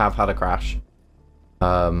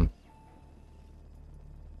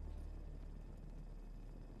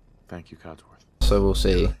 Thank you, Codsworth. So we'll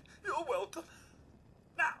see. You're welcome.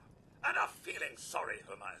 Now, enough feeling sorry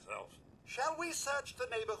for myself. Shall we search the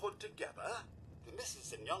neighborhood together? The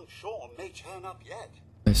missus and young Sean may turn up yet.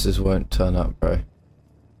 Mrs. won't turn up, bro.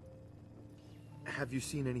 Have you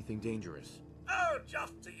seen anything dangerous? Oh,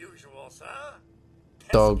 just the usual, sir.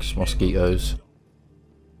 Dogs, mosquitoes.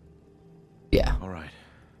 Yeah. All right.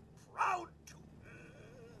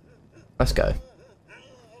 Let's go.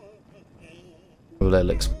 We'll let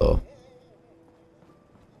it explore.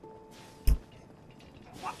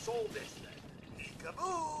 What's all this then?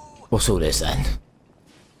 Peekaboo! What's all this then?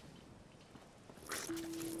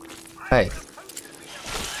 Hey.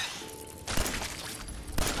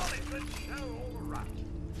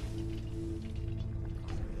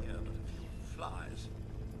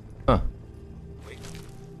 Huh. Wait.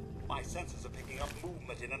 My senses are picking up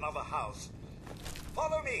movement in another house.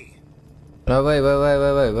 Follow me. No, wait.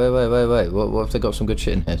 What if they got some good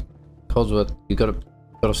shit in here? Codsworth, you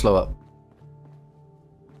gotta slow up.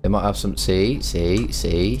 They might have some. See.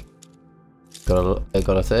 They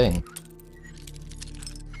got a thing.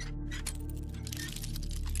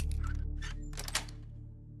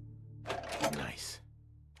 Nice.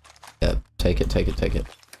 Yeah, take it. I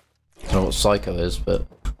don't know what Psycho is, but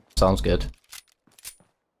sounds good.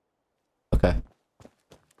 Okay.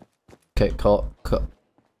 Okay,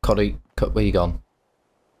 Coddy, where you gone?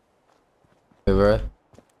 Over here?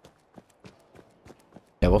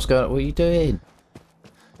 Yeah, what's going on? What are you doing?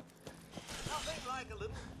 Nothing like a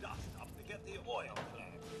little dust up to get the oil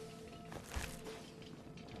flame.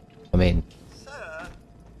 I mean... Sir,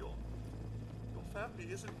 your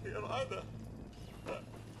family isn't here either.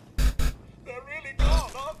 They're really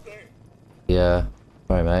gone, aren't they? Yeah.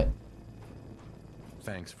 Sorry, mate.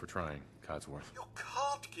 Thanks for trying, Codsworth. You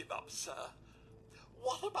can't give up, sir.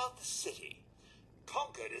 What about the city?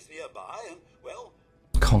 Concord is nearby, and, well...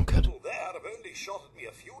 Concord. there have only shot at me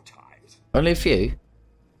a few times. Only a few?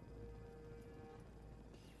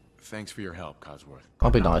 Thanks for your help, Codsworth.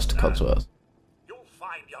 I'll be nice to Codsworth. You'll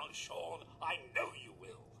find young Sean. I know you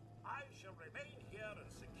will. I shall remain here and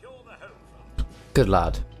secure the home front. Good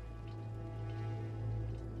lad.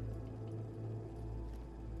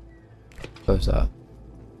 Where's that?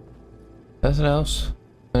 Anything else?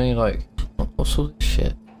 Any like, what's all this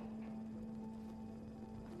shit?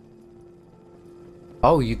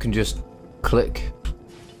 Oh, you can just click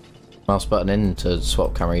mouse button in to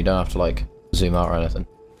swap camera. You don't have to like zoom out or anything.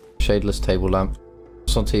 Shadeless table lamp.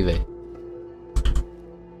 What's on TV?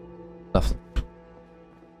 Nothing.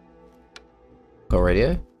 Got a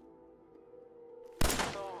radio?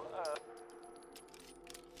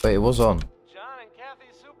 Wait, it was on. John and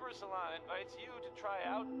Kathy's Super Salon invites you to try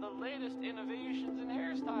out the latest innovations in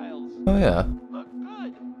hairstyles. Oh yeah. Look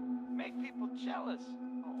good. Make people jealous.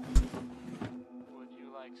 Oh. Would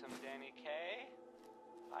you like some Danny Kaye?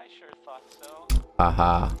 I sure thought so.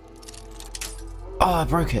 Aha. Oh, I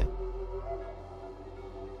broke it.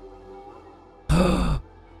 I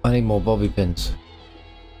need more bobby pins.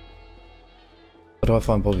 Where do I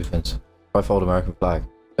find bobby pins? Where do I fold American flag?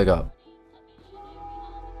 Big up.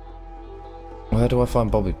 Where do I find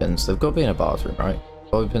bobby pins? They've got to be in a bathroom, right?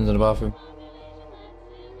 Bobby pins in a bathroom.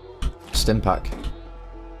 Stim pack.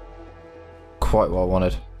 Quite what I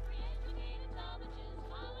wanted.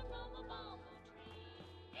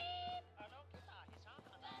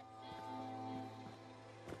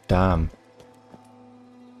 Damn.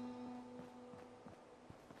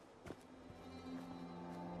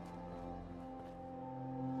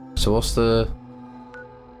 So what's the...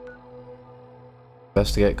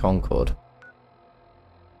 Investigate Concord.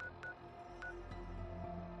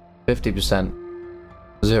 50%.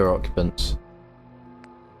 0 occupants.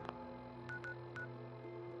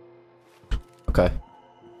 Okay.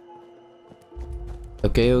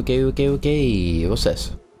 Okay. What's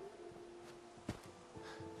this?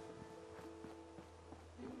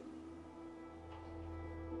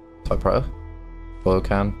 Typewriter? Oil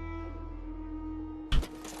can?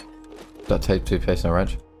 That tape, toothpaste and a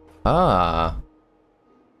wrench? Ah!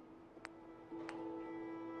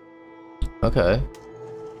 Okay.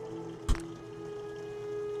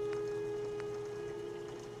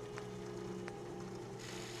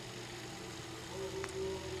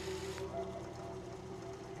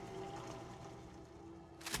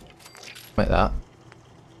 Make that.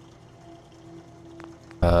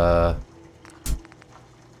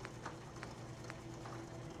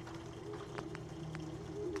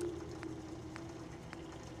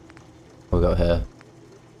 What we got here?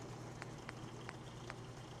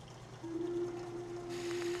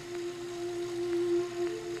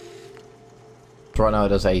 So right now it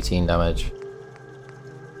does 18 damage.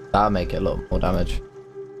 That'll make it a lot more damage.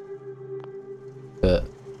 But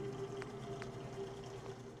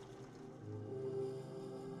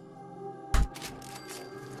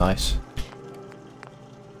nice.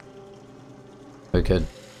 We could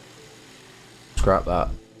scrap that.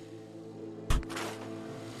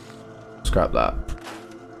 Scrap that.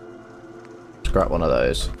 Scrap one of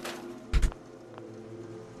those.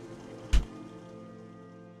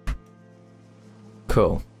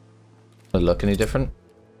 Cool. Does it look any different?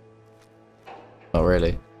 Not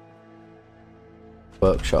really.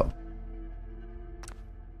 Workshop.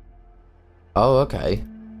 Oh, okay.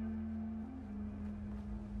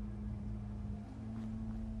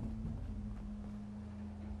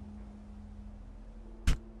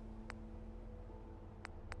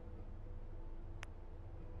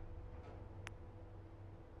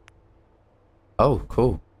 Oh,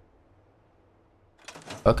 cool.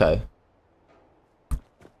 Okay.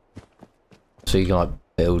 So you can like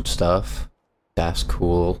build stuff. That's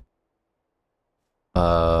cool.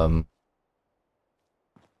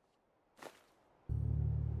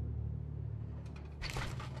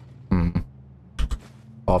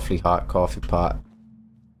 Awfully hot coffee pot.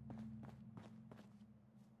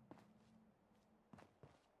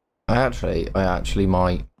 I actually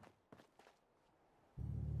might.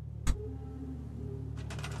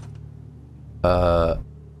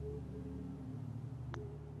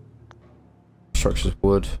 Structures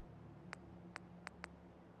wood.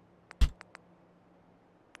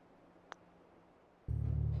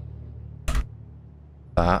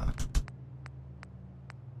 That.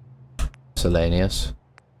 Miscellaneous.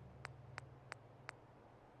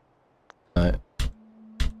 No.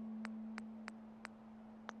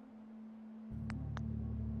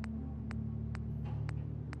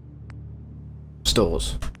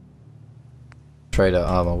 Stores. Trader,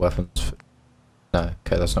 armor, weapons. No,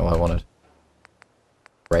 okay, that's not what I wanted.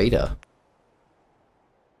 Raider.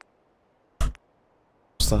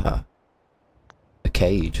 that? A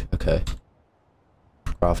cage, okay.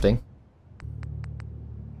 Crafting.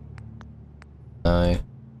 No.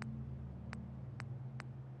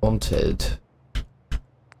 Wanted.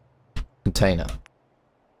 Container.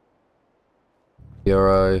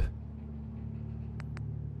 Bureau.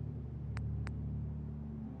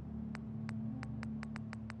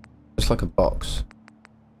 Just like a box.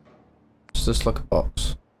 It's just like a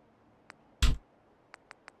box.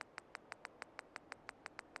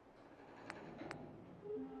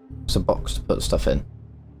 It's a box to put stuff in.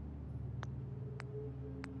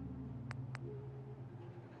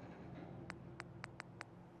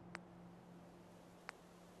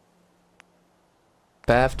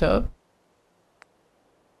 Bathtub?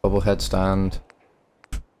 Bobblehead stand.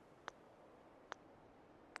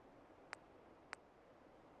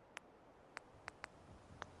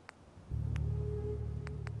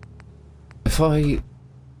 If I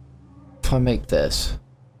make this.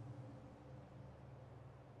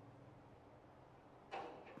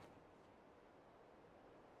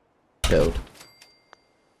 Build.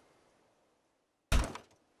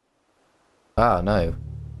 Ah, no.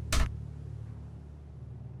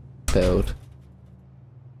 Build.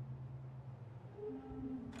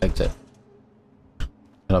 Exit. Can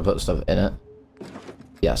I put stuff in it?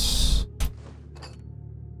 Yes.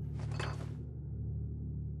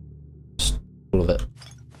 Just all of it.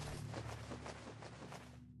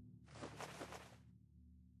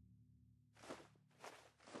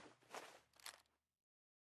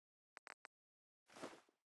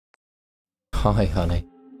 Hi, honey.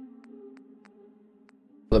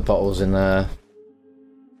 Put the bottles in there.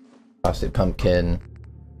 Plastic pumpkin.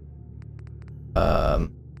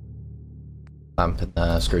 Lamp in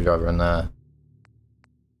there, screwdriver in there.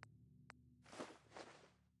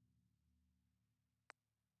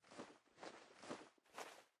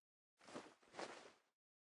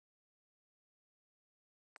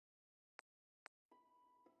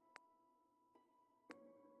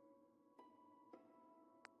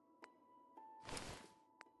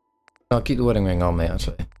 I'll keep the wedding ring on me,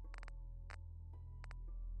 actually.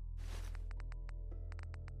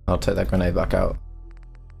 I'll take that grenade back out.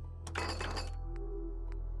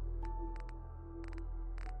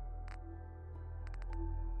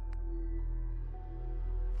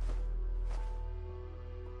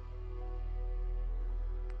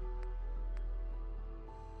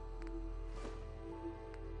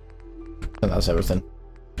 I think that's everything.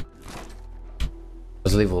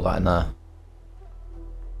 Let's leave all that in there.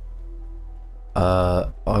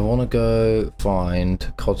 I want to go find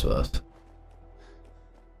Codsworth.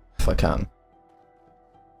 If I can.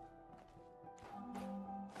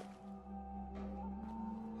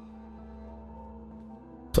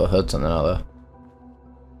 So I heard something out there.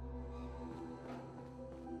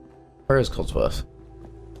 Where is Codsworth?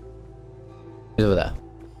 He's over there.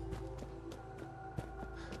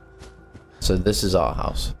 So this is our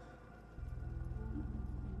house.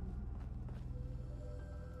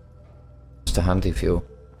 Just a handy fuel.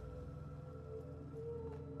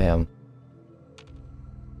 I'm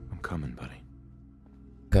coming, buddy.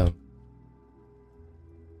 Go.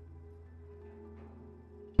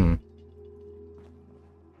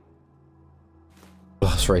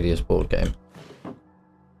 Blast Radius board game.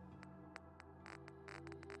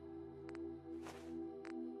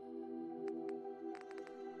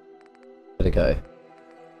 Where'd it go?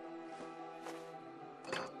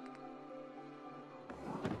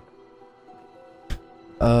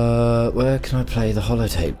 Where can I play the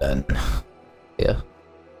holotape then? Here.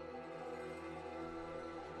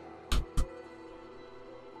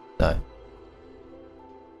 No.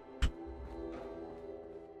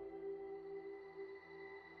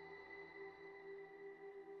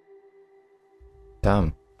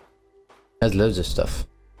 Damn. There's loads of stuff.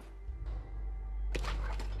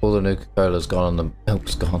 All the Nuka-Cola's gone and the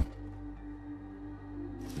milk's gone.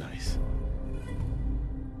 Nice.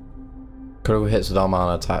 Critical hits with armor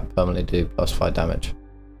and attack permanently do +5 damage.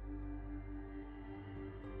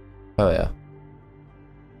 Oh yeah.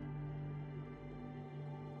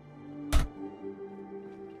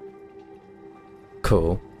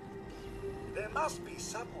 Cool. There must be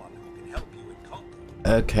someone who can help you in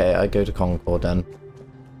Concord. Okay, I go to Concord then.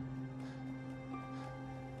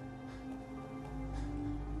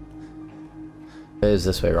 It is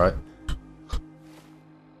this way, right?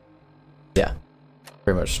 Yeah.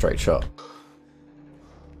 Pretty much straight shot.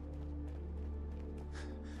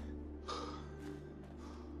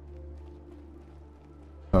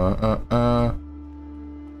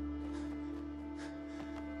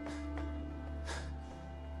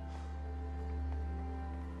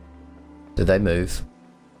 Did they move?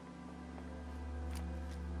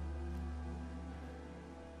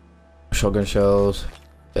 Shotgun shells.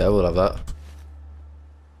 Yeah, we'll have that.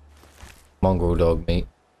 Mongrel dog meat.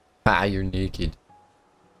 Ah, you're naked.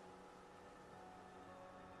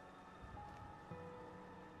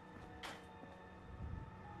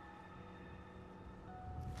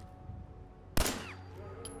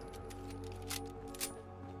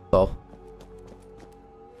 Oh.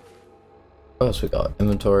 What else we got?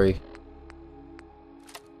 Inventory.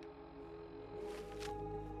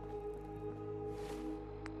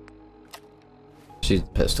 She's the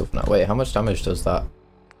pistol for now. Wait, how much damage does that?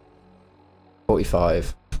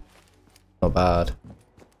 45. Not bad.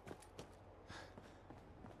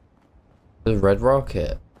 The red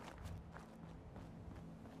rocket.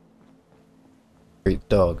 Freak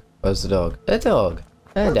dog. Where's the dog? A dog.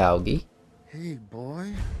 A doggy. Hey,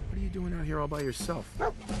 boy. What are you doing out here all by yourself?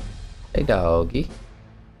 Hey, doggy.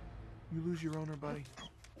 You lose your owner, buddy?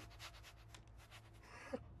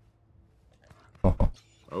 Oh.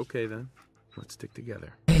 Okay, then. Let's stick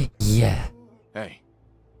together. Yeah. Hey.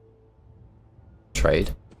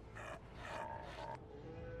 Trade.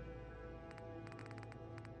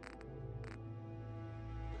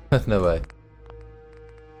 No way.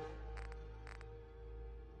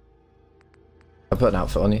 I put an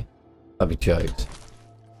outfit on you. That'd be joked.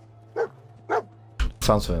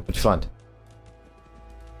 Found something. What'd you find?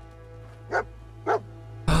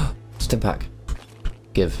 Stim pack.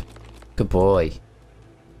 Give. Good boy.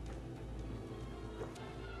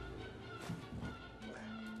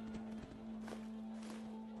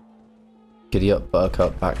 Giddy up,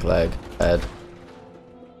 buttercup, back leg, head.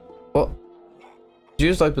 What? Did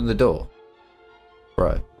you just open the door?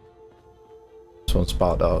 Right. This one's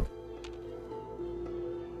spark dog.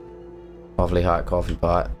 Lovely hat, coffee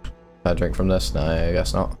pot. Can I drink from this? No, I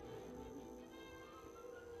guess not.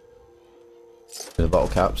 The bottle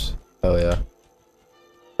caps. Oh yeah.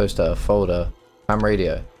 Poster, folder, ham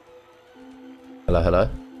radio. Hello, hello.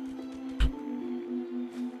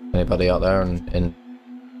 Anybody out there in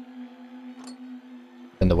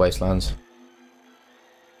the wastelands?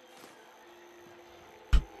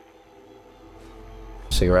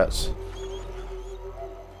 Cigarettes.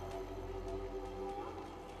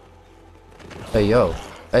 Hey yo.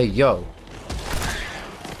 Hey yo.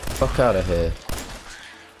 Fuck out of here.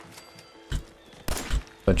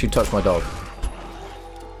 Don't you touch my dog.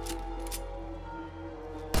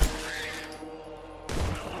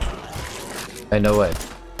 Hey, no way.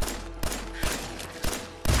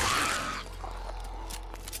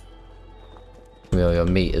 Give me all your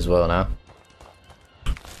meat as well now.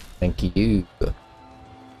 Thank you.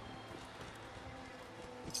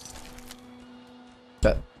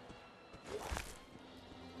 Okay.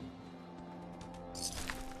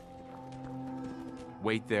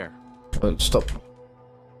 Wait there. Oh, stop.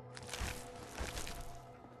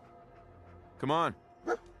 Come on.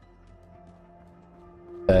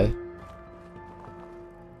 Okay.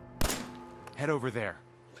 Head over there.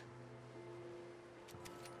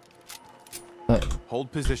 Right.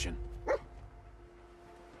 Hold position.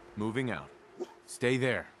 Moving out. Stay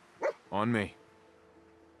there. On me.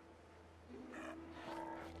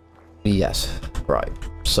 Yes. Right.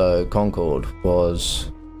 So Concord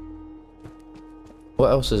was.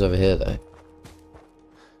 What else is over here though?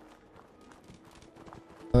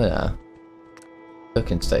 Oh yeah.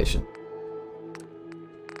 Cooking station.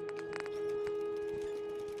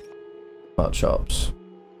 Hot shops.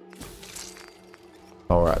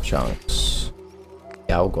 Alright, chunks.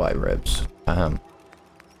 Galguai ribs.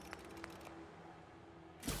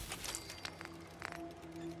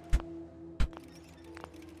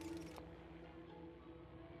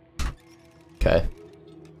 Okay.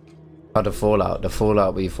 Oh, the Fallout. The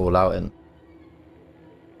Fallout we fall out in.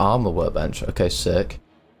 Armor workbench. Okay, sick.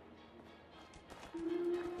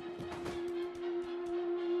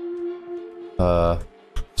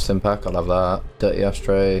 Stimpack, I'll have that. Dirty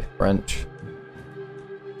ashtray, wrench.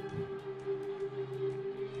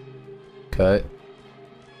 Okay.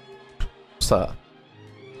 What's that?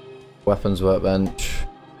 Weapons workbench.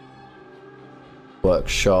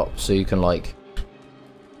 Workshop, so you can like...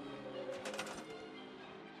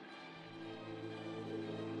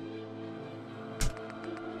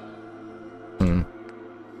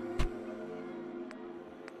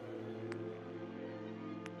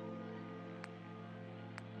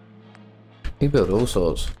 You build all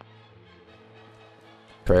sorts.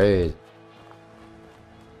 Great.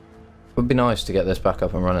 Would be nice to get this back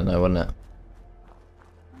up and running though, wouldn't it?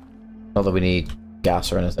 Not that we need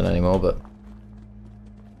gas or anything anymore, but...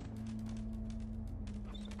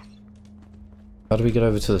 How do we get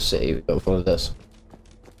over to the city? We've got to follow this.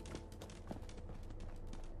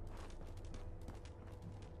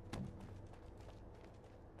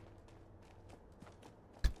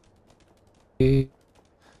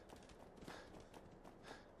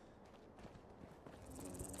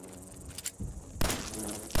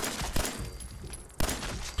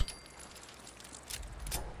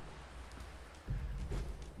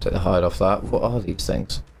 Take the hide off that. What are these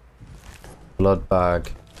things? Blood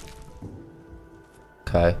bag.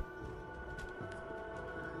 Okay.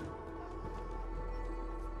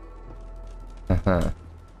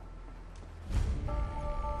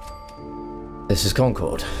 This is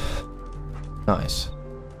Concord. Nice.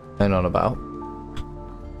 Hang on about.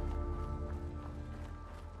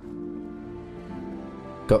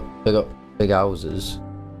 Got big houses.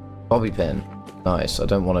 Bobby pin. Nice. I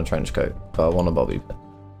don't want a trench coat, but I want a bobby pin.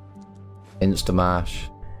 Instamash.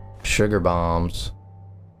 Sugar bombs.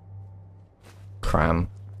 Cram.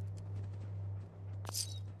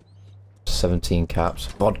 17 caps.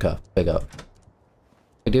 Vodka. Big up.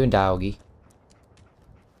 We're doing doggy.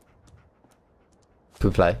 Can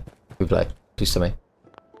we play? Can we play? Please tell me.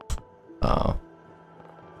 Oh.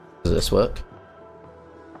 Does this work?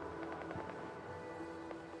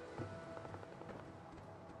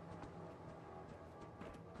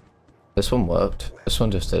 This one worked. This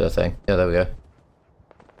one just did a thing. Yeah, there we go.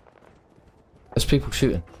 There's people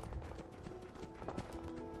shooting.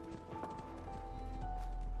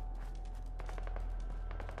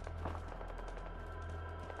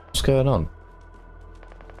 What's going on?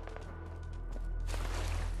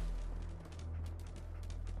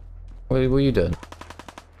 What are you doing?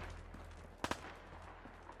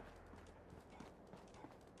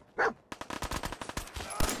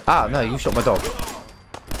 Ah, no, you shot my dog.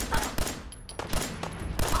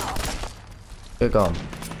 You're gone.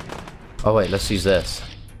 Oh wait, let's use this.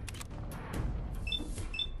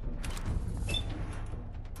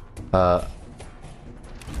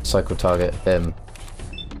 Cycle target him.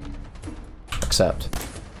 Accept.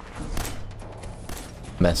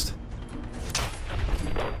 Missed.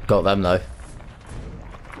 Got them though.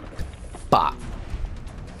 Bah.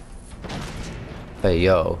 Hey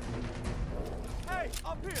yo. Hey,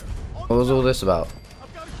 up here. What was all this about?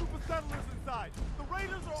 I've got a group of settlers inside. The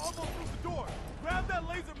raiders are almost through the door. Grab that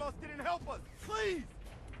laser musket and help us, please.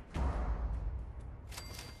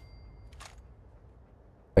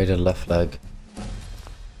 Raider left leg.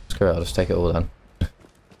 Screw it, I'll just take it all then.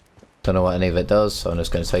 Don't know what any of it does, so I'm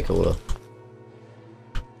just going to take it all.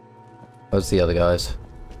 Where's the other guys?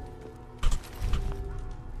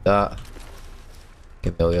 That.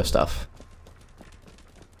 Give me all your stuff.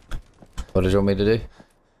 What did you want me to do?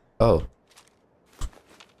 Oh.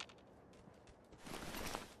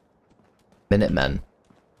 Minutemen.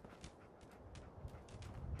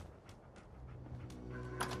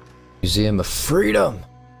 Museum of Freedom!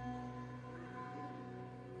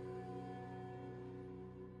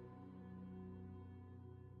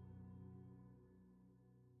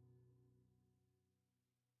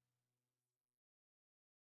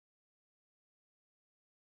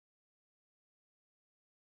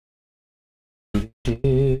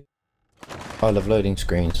 I love loading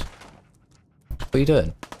screens. What are you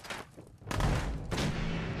doing?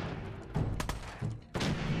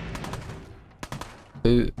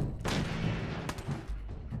 Who?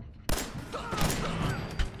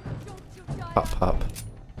 Hop.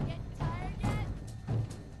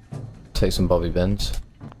 Take some bobby pins.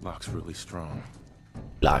 Lock's really strong.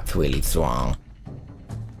 Lock's really strong.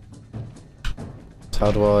 So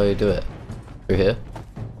how do I do it? Through here?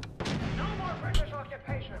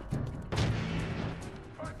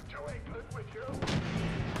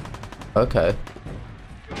 Okay.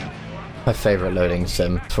 My favorite loading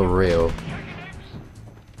sim, for real.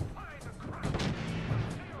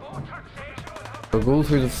 We'll go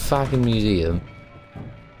through the fucking museum.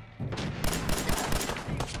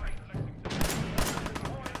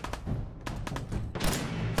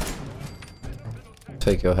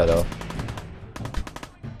 Take your head off.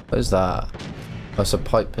 What is that? That's a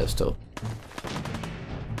pipe pistol.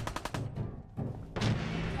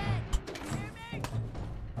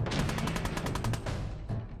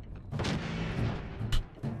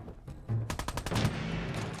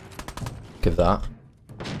 Give that.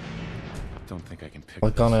 Don't think I can pick. Why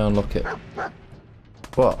can't I unlock it?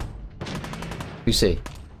 What? You see?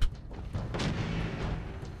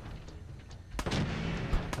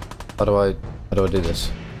 How do I do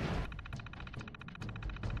this?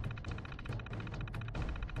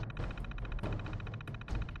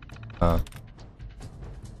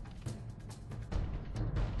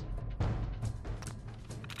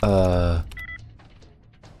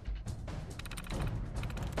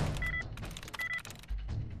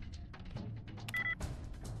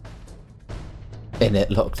 In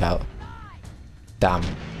it, locked out. Damn.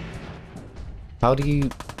 How do you...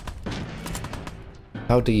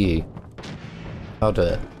 How do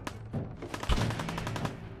it?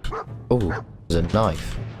 Oh, there's a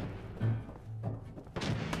knife.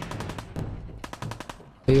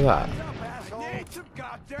 Where you at?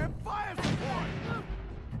 goddamn fire support!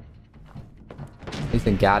 He's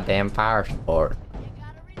the goddamn fire support.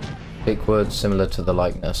 Big words similar to the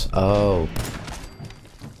likeness. Oh.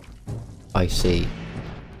 I see.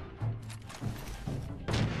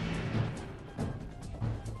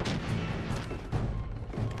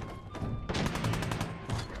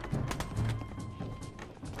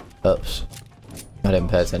 Oops. I didn't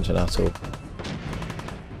pay attention at all.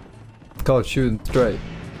 God, shooting straight.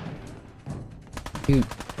 You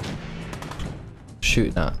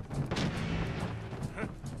shooting at?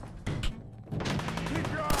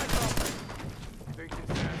 Keep your eyes open! Think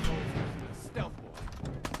this asshole's using a stealth board.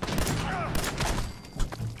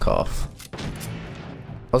 Cough.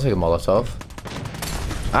 I'll take a Molotov.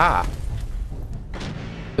 Ah!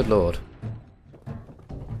 Good lord.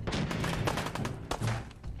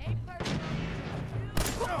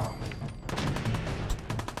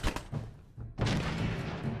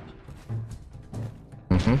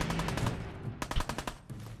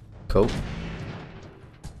 Cool.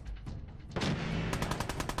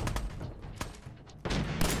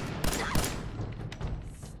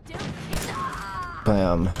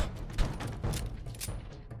 Bam.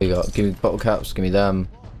 You got, give me bottle caps, give me them.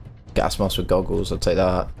 Gas mask with goggles, I'll take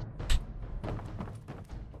that.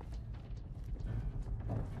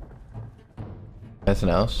 Anything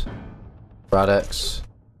else? Radex.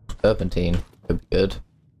 Serpentine. Could be good.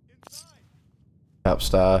 Cap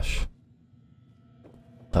stash.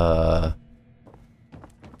 Anything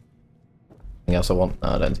else I want? No,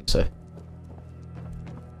 I don't think so.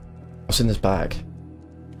 What's in this bag?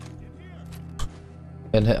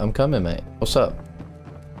 I'm coming, mate. What's up?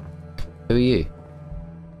 Who are you?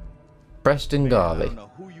 Preston Garvey. I don't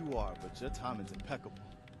know who you are, but your timing's impeccable.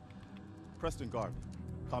 Preston Garvey,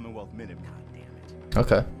 Commonwealth Minuteman.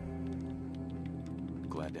 Okay.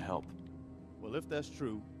 Glad to help. Well, if that's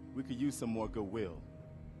true, we could use some more goodwill.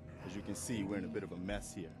 As you can see, we're in a bit of a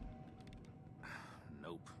mess here.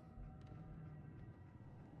 Nope.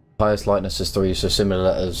 Highest lightness is 3, so similar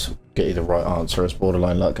letters get you the right answer as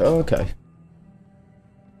borderline luck. Oh, okay.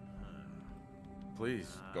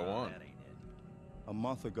 Please, go on. A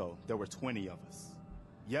month ago, there were 20 of us.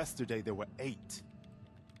 Yesterday, there were 8.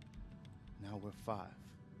 Now we're 5.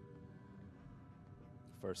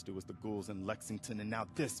 First, it was the ghouls in Lexington, and now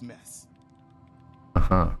this mess.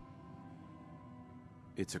 Uh-huh.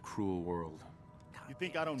 It's a cruel world. You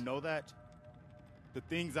think I don't know that? The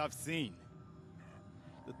things I've seen.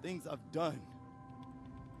 The things I've done.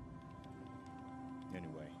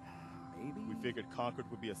 Anyway, we figured Concord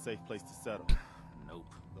would be a safe place to settle. Nope.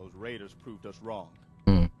 Those raiders proved us wrong.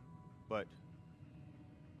 But,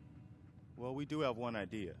 well, we do have one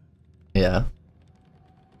idea. Yeah.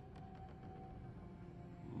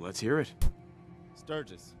 Let's hear it.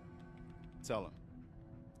 Sturgis, tell him.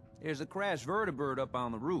 There's a crashed vertibird up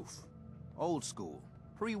on the roof. Old school.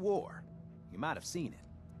 Pre-war. You might have seen it.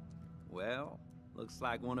 Well, looks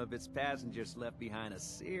like one of its passengers left behind a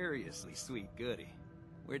seriously sweet goodie.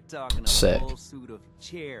 We're talking a full suit of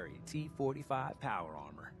cherry T-45 power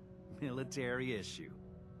armor. Military issue.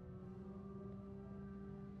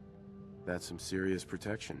 That's some serious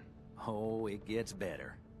protection. Oh, it gets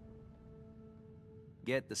better.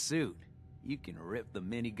 Get the suit. You can rip the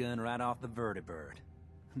minigun right off the vertibird.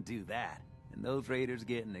 Do that, and those raiders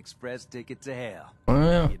get an express ticket to hell. Oh,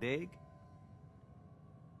 yeah. You dig?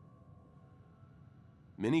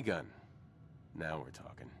 Minigun. Now we're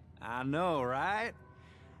talking. I know, right?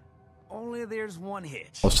 Only there's one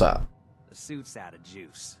hitch. What's that? The suit's out of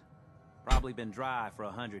juice. Probably been dry for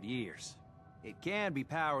 100 years. It can be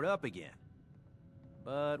powered up again.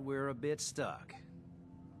 But we're a bit stuck.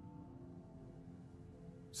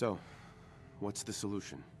 So, what's the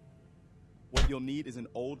solution? What you'll need is an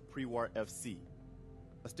old pre-war FC.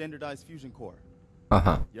 A standardized fusion core.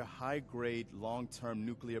 Uh-huh. Your high-grade, long-term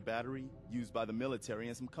nuclear battery used by the military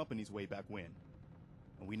and some companies way back when.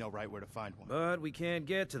 And we know right where to find one. But we can't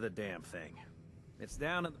get to the damn thing. It's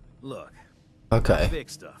down in the... Look. Okay. I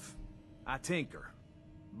fix stuff. I tinker.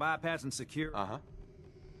 Bypass and secure. Uh-huh.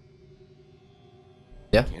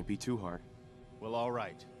 Yeah. Can't be too hard. Well, all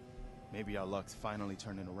right. Maybe our luck's finally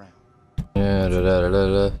turning around.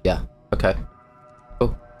 Yeah, yeah. Okay.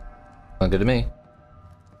 Cool. Sounds good to me.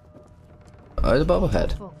 Oh, the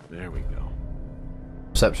bobblehead. There we go.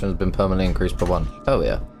 Perception has been permanently increased by 1. Oh,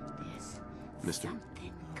 yeah. Mister.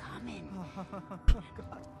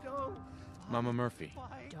 Mama Murphy.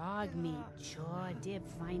 Dog meat sure did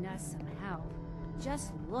find us some help.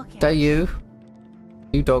 Just look at That you?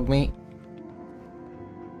 You dog meat?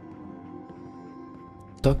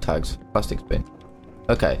 Dog tags. Plastic bin.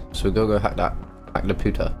 Okay, so we go hack that. Hack the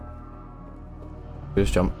puta. We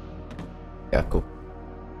just jump. Yeah, cool.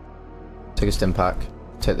 Take a stim pack.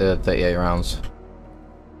 Take the 38 rounds.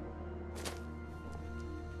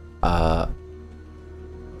 How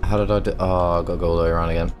did I do? Oh, I gotta go all the way around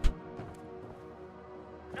again.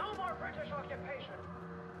 No more British occupation.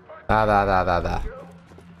 Bah. Have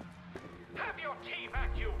your tea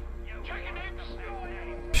vacuum. Chicken eggs.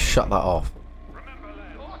 Shut that off.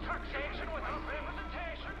 More taxation without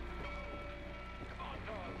representation.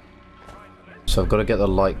 So I've got to get the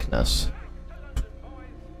likeness.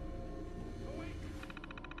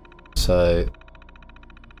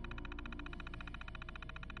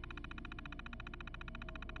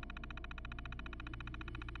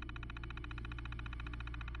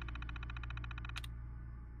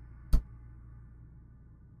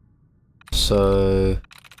 So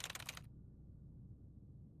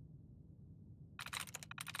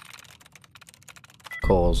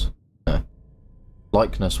cause, no,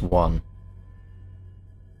 likeness 1.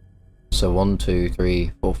 So 1, 2,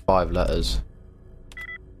 3, 4, 5 letters.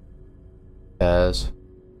 Pairs.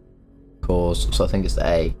 Cause, so I think it's the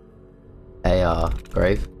A. AR,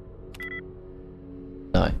 grave.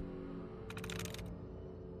 No.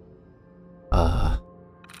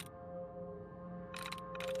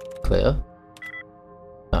 Clear?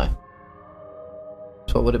 No.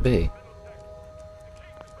 So what would it be?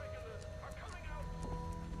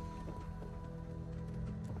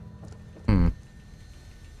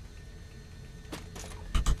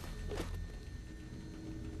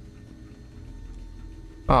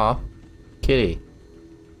 Ah, kitty.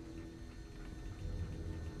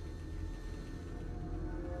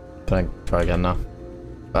 Can I try again now?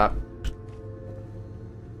 Ah.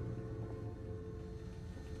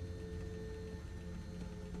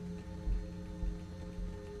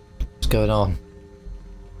 What's going on?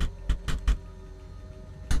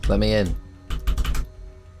 Let me in.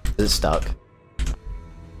 Is it stuck?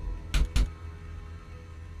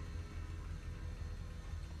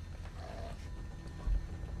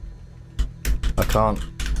 I can't.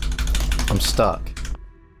 I'm stuck.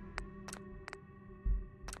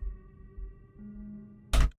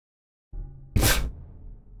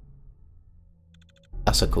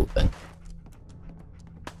 That's a cool thing.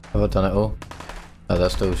 Have I done it all? Oh, they're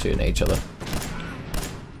still shooting at each other.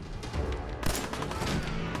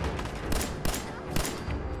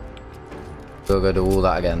 We'll go do all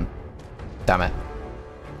that again. Damn it.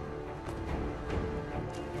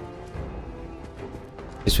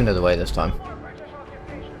 At least we know the way this time.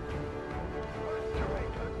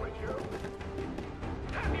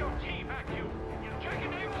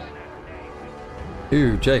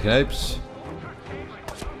 Ooh, Jake and Apes.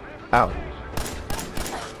 Ow.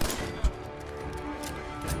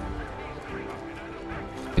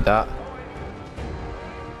 Do that.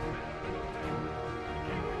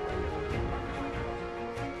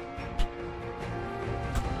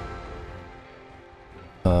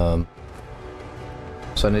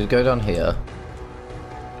 So I need to go down here.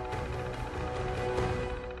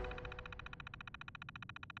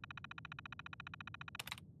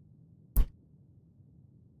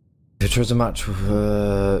 If it tries to match with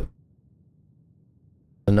the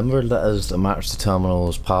number of letters that match the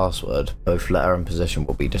terminal's password, both letter and position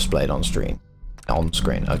will be displayed on screen. On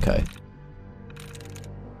screen, okay.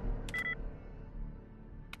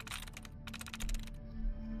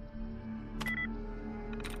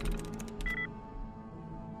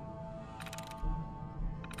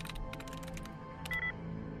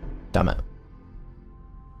 Damn it.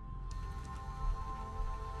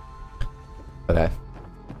 Okay.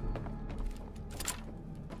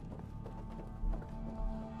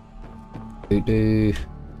 Do.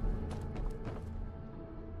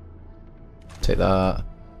 Take that.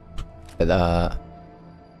 Take that.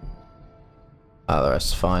 Ah, the rest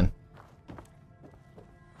is fine.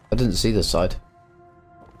 I didn't see this side.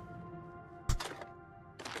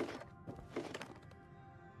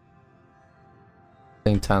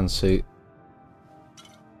 Clean tan suit.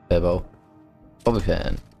 Turbo. Bobby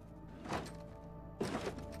pin.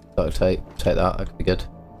 Duct tape. Take that. That could be good.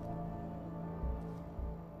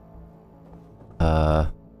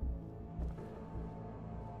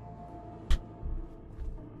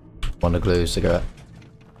 Wonder glue, cigarette.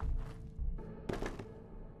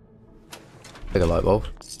 Bigger light bulb.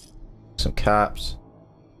 Some caps.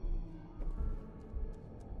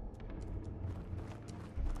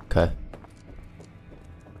 Okay.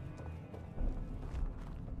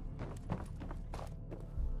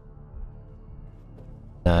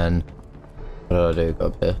 Then what did I do? Go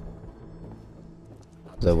up here.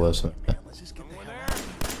 There was something.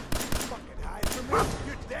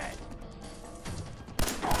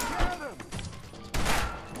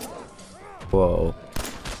 Whoa.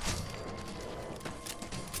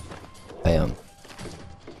 Damn.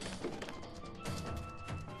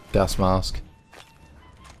 gas mask.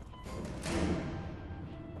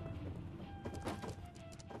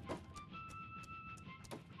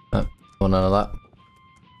 Oh, well, none of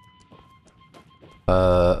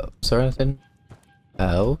that. Is there anything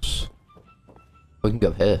else? We can go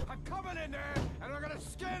up here. I'm coming in there, and I'm gonna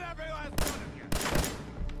skin every last one of you.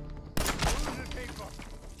 Who's the people?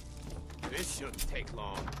 This shouldn't take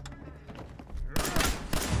long.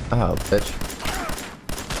 Oh, bitch.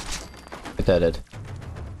 Get deaded.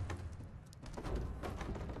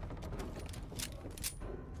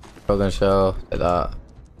 Shotgun shell, take that.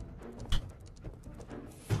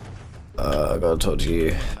 I gotta talk to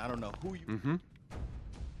you. I don't know who you. Mm-hmm.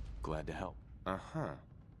 Glad to help. Uh-huh.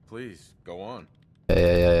 Please, go on.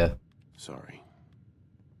 Yeah. Sorry.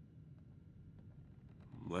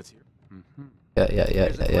 Let's hear. Mm-hmm. Yeah.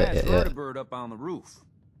 There's a glass vertibird up on the roof.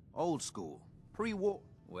 Old school. Pre-war.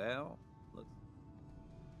 Well, look.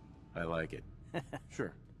 I like it.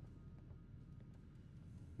 Sure.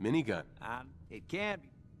 Minigun. It can't be.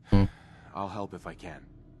 I'll help if I can.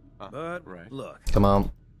 But, right. look. Come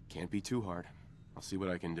on. Can't be too hard. I'll see what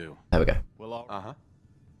I can do. There we go. Well, uh-huh.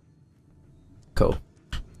 Cool.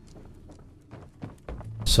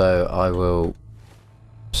 So I will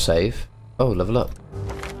save. Oh, level up.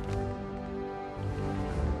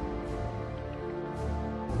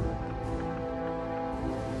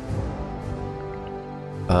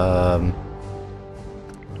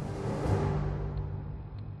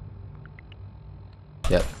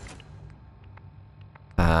 Yep.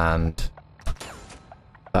 And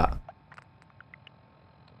that.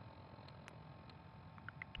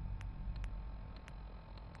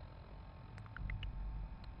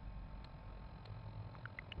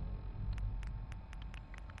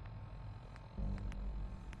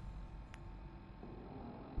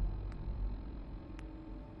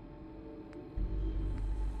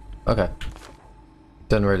 Okay.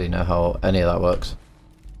 Don't really know how any of that works.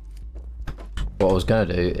 What I was gonna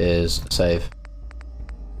do is save.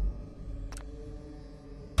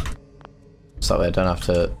 So that way I don't have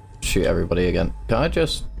to shoot everybody again. Can I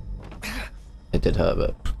just... It did hurt,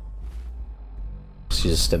 but... Let's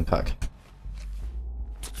use a stim pack.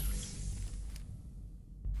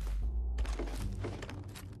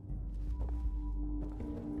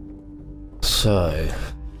 So...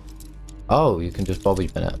 Oh, you can just bobby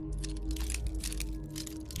pin it.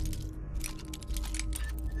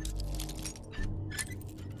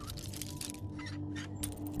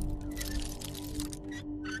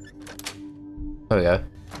 There we go.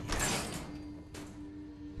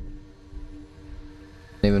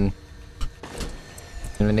 Didn't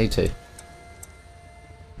even need to.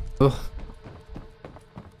 Ooh.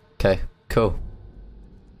 Okay, cool.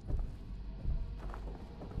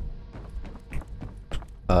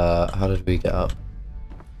 How did we get up?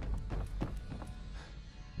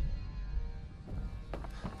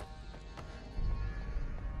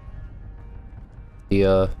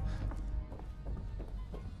 The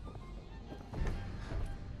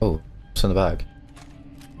oh, it's in the bag.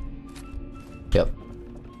 Yep.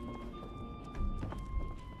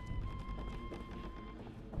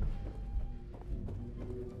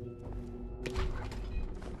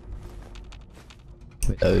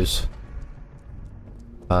 With those.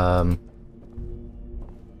 I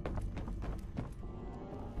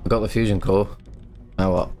got the fusion core.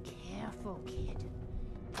 Now what? Careful, kid.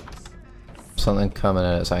 Something coming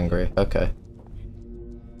and it's angry. Okay.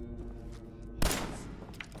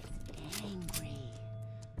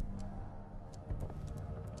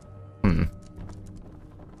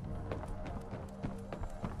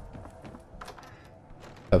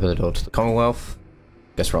 Open the door to the Commonwealth.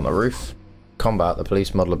 Guess we're on the roof. Combat, the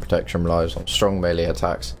police model of protection relies on strong melee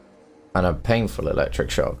attacks and a painful electric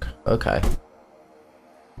shock. Okay.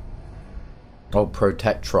 Oh,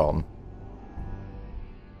 Protectron.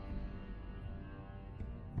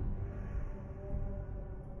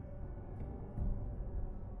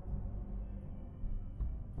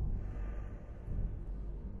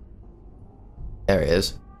 There he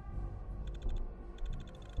is.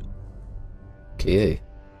 Key.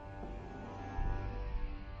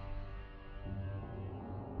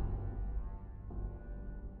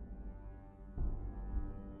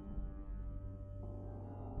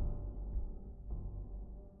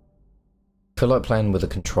 I feel like playing with a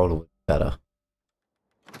controller would be better.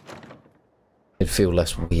 It'd feel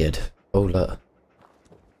less weird. Oh, look.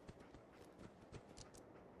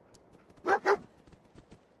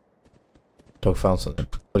 Dog found something.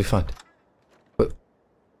 What do you find? What?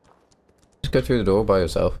 Just go through the door by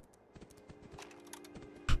yourself.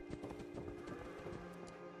 Put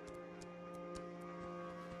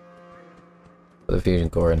the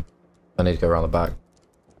fusion core in. I need to go around the back.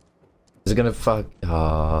 It's gonna fuck.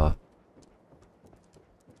 Ah.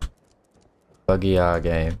 Buggy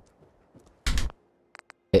game.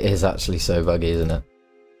 It is actually so buggy, isn't it?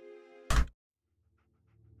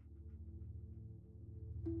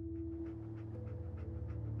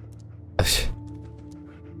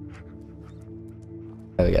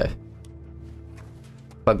 There we go.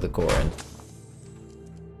 Plug the core in.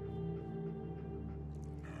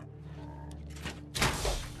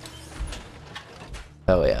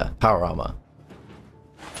 Oh yeah, power armor.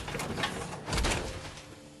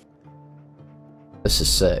 This is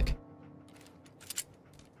sick.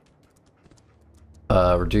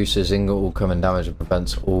 Reduces incoming damage and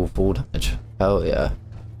prevents all fall damage. Hell yeah.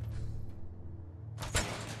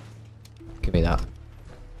 Give me that.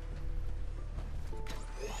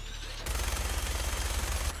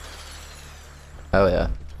 Hell yeah.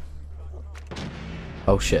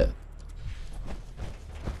 Oh shit.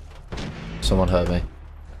 Someone hurt me.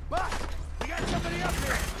 We got somebody up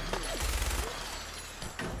here.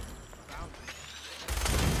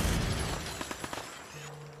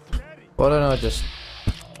 Why don't I just...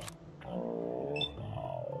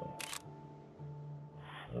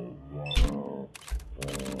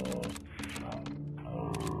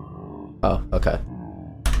 Oh, okay.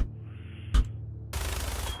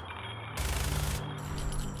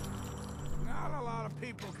 Not a lot of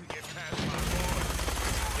people can get past my board.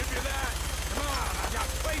 Give you that. Come on, I got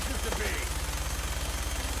places to be.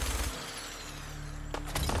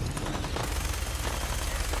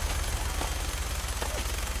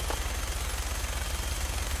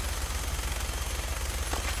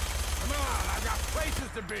 Come on, I got places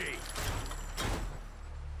to be.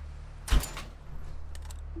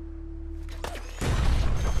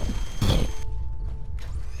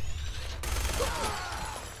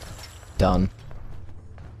 Done.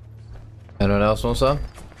 Anyone else want some?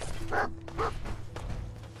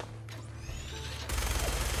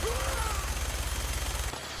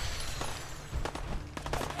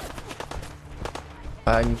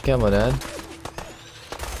 Come on then.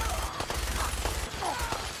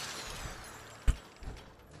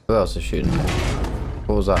 Who else is shooting?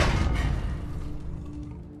 What was that?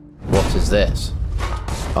 What is this?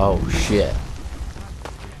 Oh shit.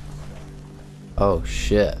 Oh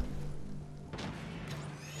shit.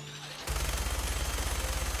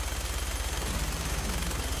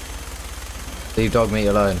 Leave dog meat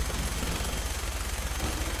alone.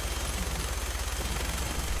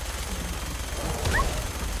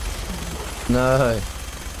 No.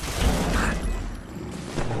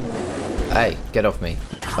 Hey, get off me.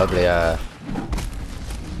 Ugly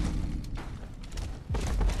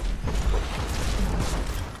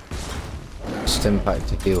Stim pack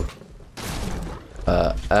to heal.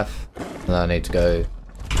 F. And then I need to go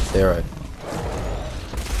 0.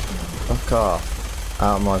 Fuck off.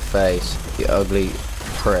 Out of my face, you ugly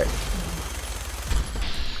prick.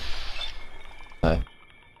 No.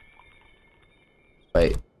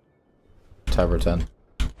 Wait. Tab return.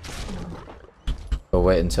 I'll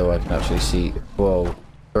wait until I can actually see. Whoa.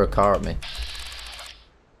 Throw a car at me.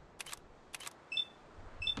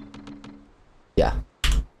 Yeah.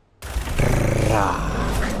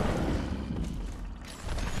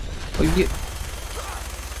 What you?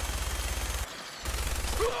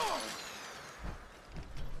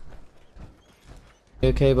 You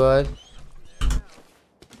okay, bud?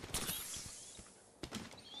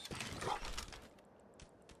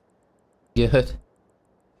 Good.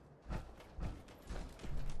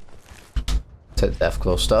 Take the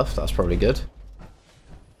Deathclaw stuff, that's probably good.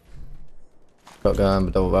 Shotgun,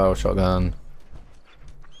 double barrel shotgun.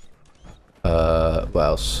 What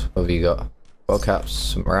else? What have you got? Ball caps,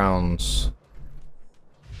 some rounds.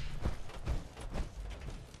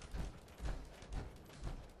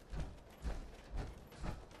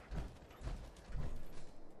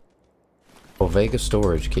 Or Vega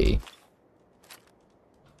storage key.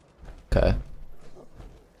 Okay.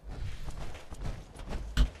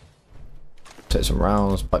 Take some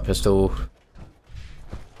rounds, pipe pistol.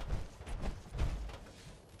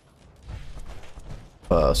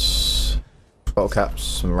 Plus, bottle caps,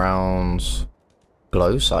 some rounds.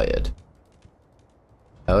 Glow sighted.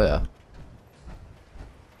 Oh yeah.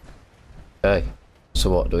 Okay.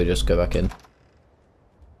 So what? Do we just go back in?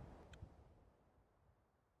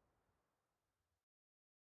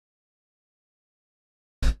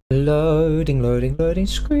 Loading, loading, loading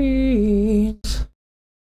screens.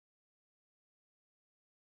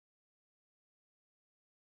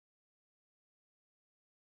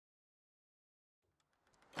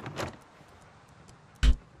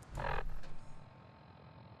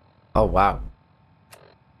 Oh wow.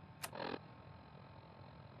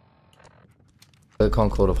 The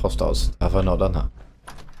Concord of Hostiles. Have I not done that?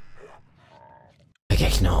 I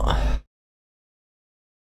guess not.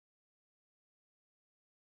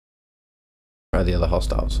 Where are the other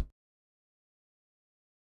hostiles?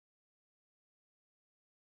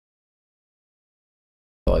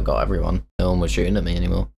 Oh, I got everyone. No one was shooting at me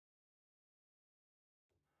anymore.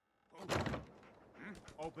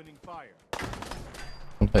 Opening fire.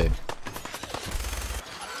 Okay.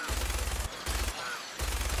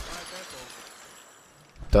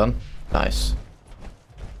 Done? Nice.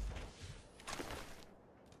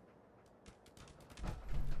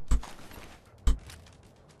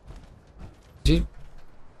 Did you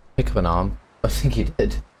pick up an arm? I think you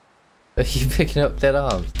did. Are you picking up dead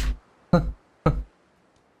arms?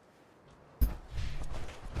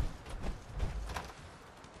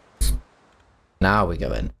 Now we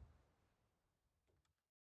go in.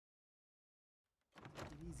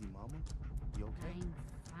 Easy, Mama. You okay? I'm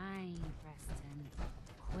fine, Preston.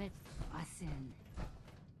 Quit fussing.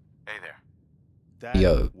 Hey there.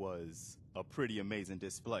 That was a pretty amazing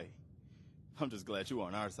display. I'm just glad you're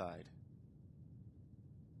on our side.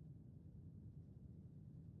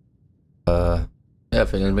 Yeah,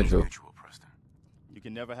 feeling mutual. You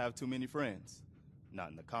can never have too many friends. Not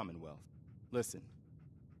in the Commonwealth. Listen,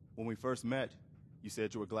 when we first met, you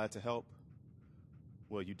said you were glad to help.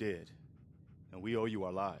 Well, you did. And we owe you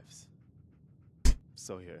our lives.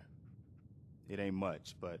 So here. It ain't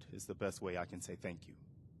much, but it's the best way I can say thank you.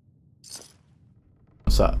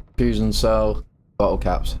 What's that? Fusion cell, bottle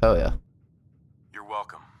caps. Hell yeah. You're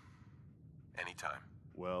welcome. Anytime.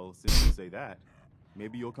 Well, since you say that,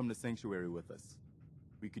 maybe you'll come to Sanctuary with us.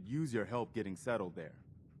 We could use your help getting settled there.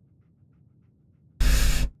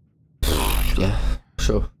 Yeah,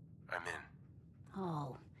 sure. I'm in.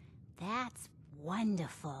 Oh, that's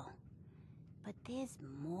wonderful. But there's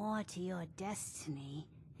more to your destiny,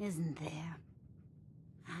 isn't there?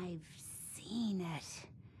 I've seen it.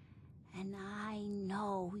 And I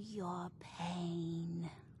know your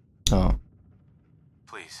pain. Oh.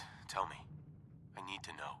 Please, tell me. I need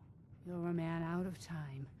to know. You're a man out of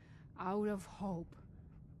time, out of hope.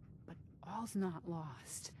 But all's not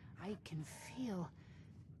lost. I can feel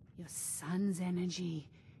your son's energy.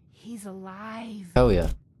 He's alive. Hell yeah.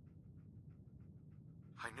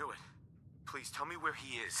 I knew it. Please tell me where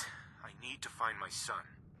he is. I need to find my son.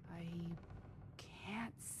 I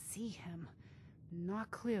can't see him.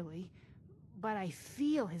 Not clearly. But I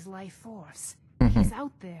feel his life force. He's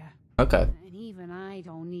out there. Okay. And even I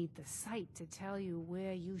don't need the sight to tell you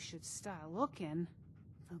where you should start looking.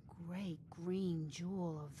 The great green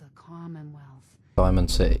jewel of the Commonwealth.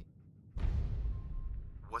 Diamond City.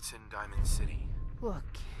 What's in Diamond City? Look,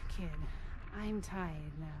 kid, I'm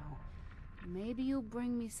tired now. Maybe you'll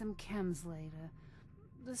bring me some chems later.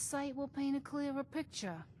 The sight will paint a clearer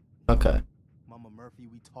picture. Okay. Mama Murphy,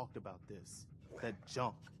 we talked about this. That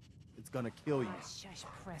junk. It's gonna kill you. Shush,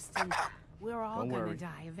 Preston. We're all gonna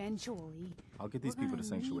die eventually. I'll get these people to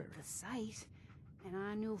Sanctuary. Need the sight. And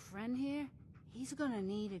our new friend here, he's gonna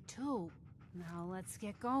need it too. Now let's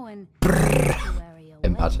get going.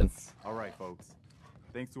 Imagine. All right, folks.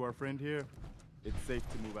 Thanks to our friend here, it's safe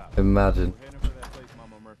to move out. Imagine. We're heading for that place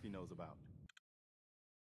Mama Murphy knows about.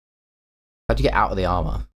 How'd you get out of the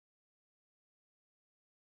armor?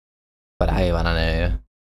 But hey, man, I know you.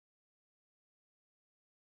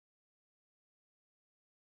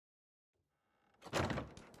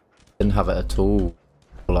 Didn't have it at all.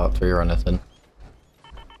 Fallout 3 or anything.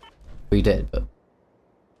 We did, but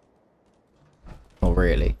not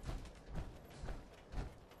really.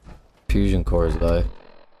 Fusion cores though.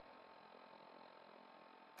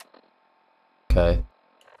 Okay.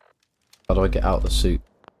 How do I get out the suit?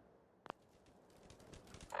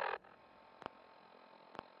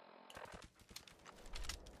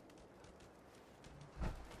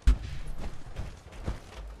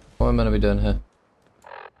 What am I meant to be doing here?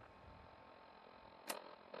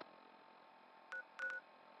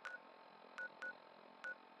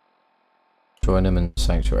 Join him in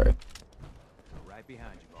Sanctuary. Right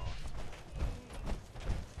behind you, boss.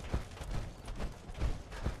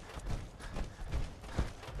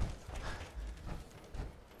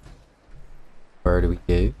 Where do we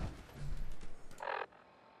go?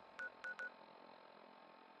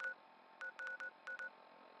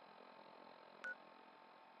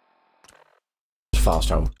 Fast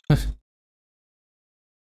travel.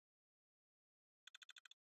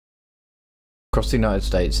 Across the United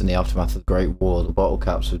States in the aftermath of the Great War, the bottle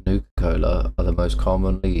caps of Nuka-Cola are the most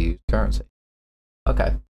commonly used currency.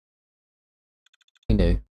 Okay. He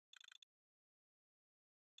knew.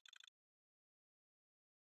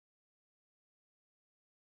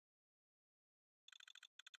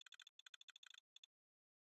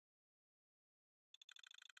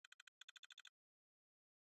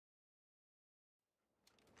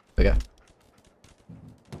 we go.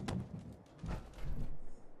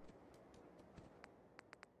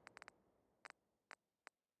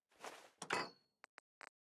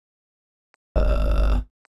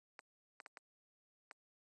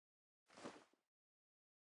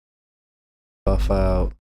 Buff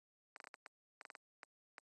out.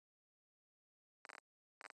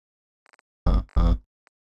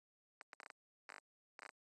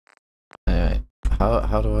 Anyway,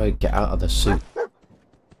 how do I get out of the suit?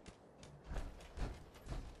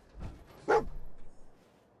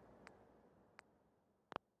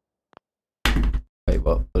 Wait,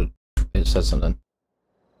 what? It said something.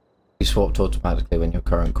 You swapped automatically when your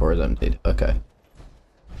current core is emptied. Okay.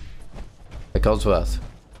 Hey, Codsworth.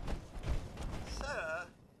 Sir,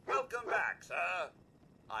 welcome back, sir.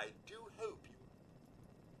 I do hope you...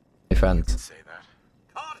 Hey, friends. say that.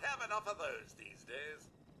 Can't have enough of those these days.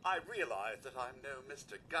 I realize that I'm no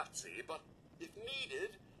Mr. Gutsy, but if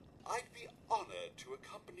needed, I'd be honored to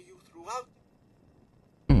accompany you throughout.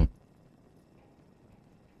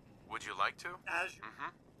 Would you like to? As you...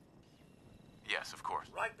 Yes, of course.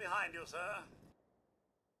 Right behind you, sir.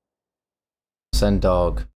 Send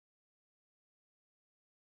dog.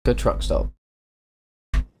 Good truck stop.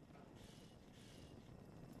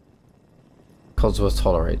 Codsworth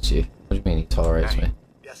tolerates you. What do you mean he tolerates me?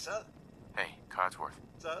 Yes, sir. Hey, Codsworth.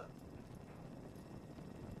 Sir?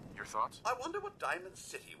 Your thoughts? I wonder what Diamond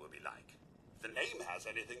City will be like. If the name has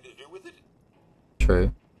anything to do with it.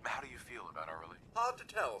 True. How do you feel about our release? Hard to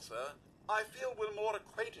tell, sir. I feel we're more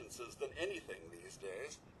acquaintances than anything these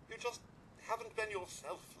days. You just haven't been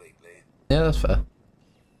yourself lately. Yeah, that's fair.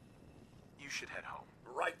 You should head home.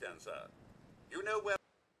 Right then, sir. You know where...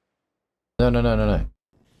 No.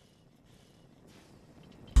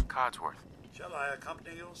 Codsworth. Shall I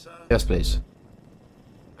accompany you, sir? Yes, please.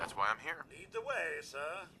 That's why I'm here. Lead the way,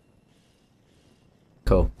 sir.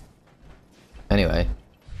 Cool. Anyway.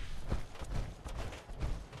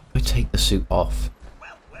 I take the suit off.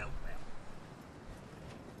 Well.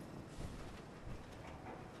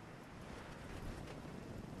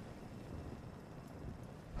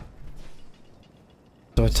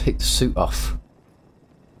 Do I take the suit off?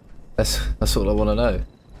 That's all I want to know.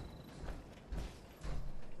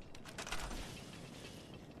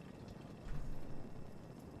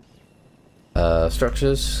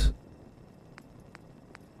 Structures.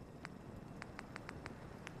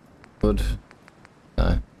 Wood.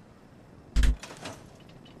 No.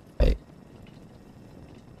 Hey.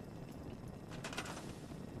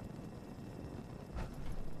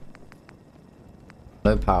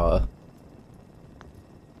 No power.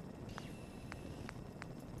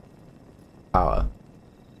 Power.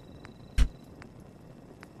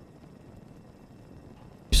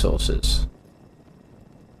 Resources.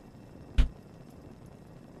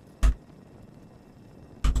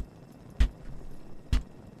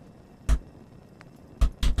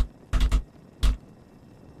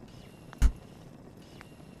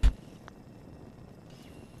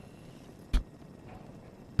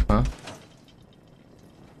 Huh?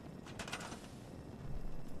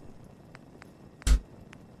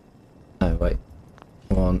 No, wait.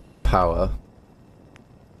 Come on. Power.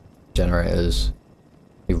 Generators.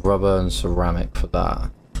 Need rubber and ceramic for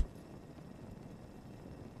that.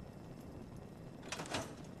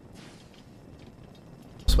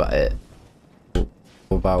 That's about it.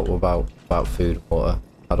 What about food and water?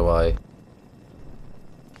 How do I...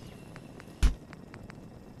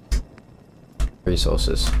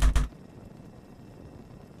 Resources.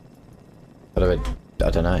 How do I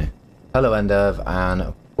don't know. Hello, Endev,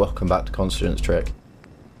 and welcome back to Conscience Trick.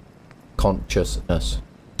 Consciousness.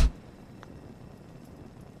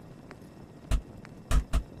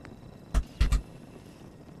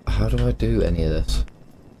 How do I do any of this?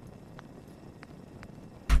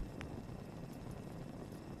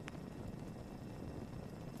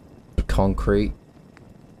 Concrete.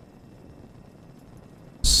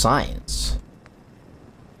 Science.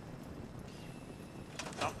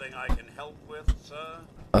 Something I can help with, sir?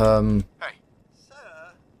 Hey.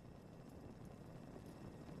 Sir?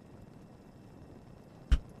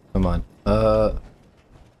 Come on. Hello,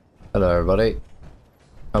 everybody.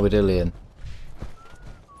 How we doing?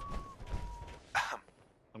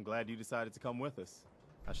 I'm glad you decided to come with us.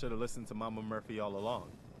 I should have listened to Mama Murphy all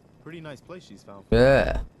along. Pretty nice place she's found for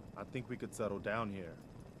Yeah. us. I think we could settle down here.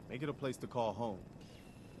 Make it a place to call home.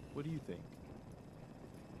 What do you think?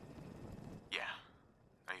 Yeah.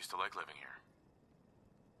 I used to like living here.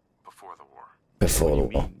 Before the war. Before the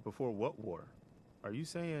war. Before what war? Are you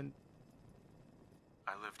saying...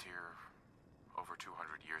 I lived here over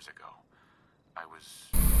 200 years ago. I was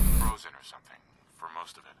frozen or something for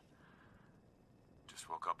most of it. Just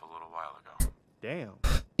woke up a little while ago. Damn.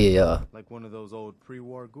 Yeah. Like one of those old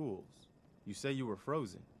pre-war ghouls. You say you were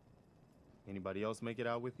frozen. Anybody else make it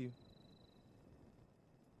out with you?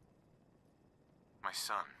 My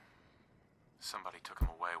son. Somebody took him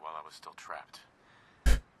away while I was still trapped.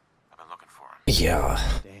 I've been looking for him. Yeah.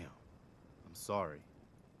 Damn. I'm sorry.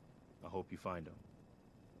 I hope you find him.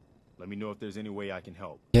 Let me know if there's any way I can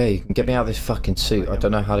help. Yeah, you can get me out of this fucking suit. I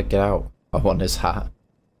don't know how to get out. I want this hat.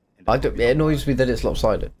 It annoys me that it's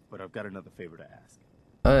lopsided. But I've got another favor to ask.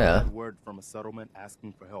 Oh, yeah. I had word from a settlement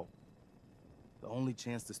asking for help. The only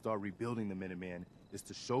chance to start rebuilding the Minutemen is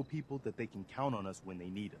to show people that they can count on us when they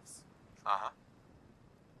need us. Uh-huh.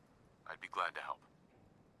 I'd be glad to help.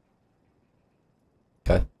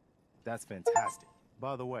 Okay. That's fantastic.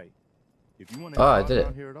 By the way, if you want Oh, I to did it.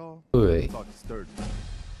 around here at all, Ooh. talk to Sturgeon.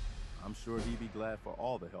 I'm sure he'd be glad for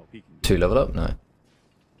all the help he can get. 2 level up? No.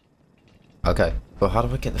 Okay. Well, how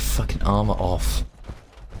do I get the fucking armor off?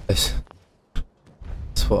 That's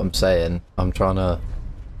what I'm saying. I'm trying to...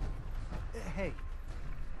 Hey,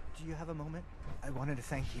 do you have a moment? I wanted to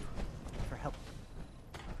thank you for help.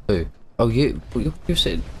 Who? Oh, you're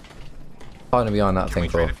sitting hiding behind that thing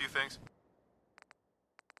for... A few things?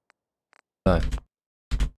 No.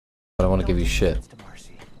 But I want to give you shit. To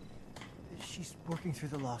Marcy. She's working through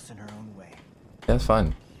the loss in her own way. Yeah, that's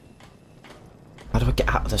fine. How do I get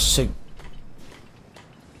out of the suit?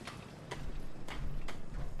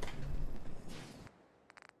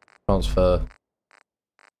 Transfer.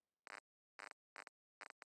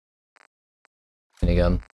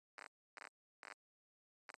 Minigun.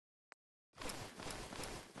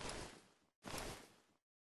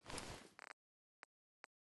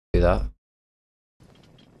 Do that.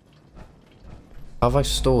 Have I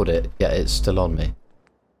stored it? Yeah, it's still on me.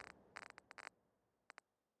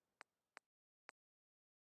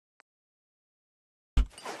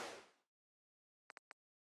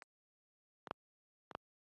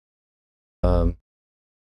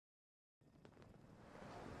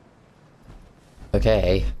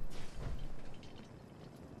 Okay.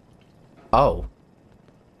 Oh.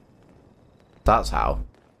 That's how.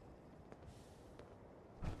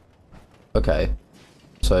 Okay.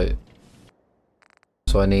 So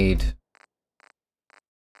I need...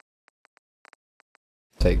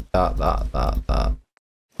 Take that back.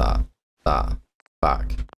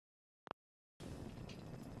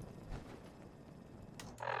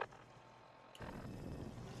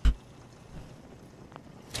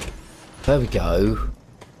 There we go.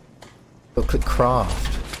 Got click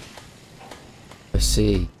craft. I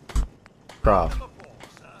see. Craft.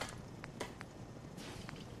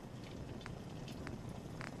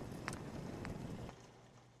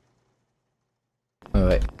 Oh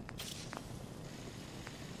wait.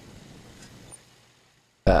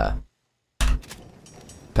 There.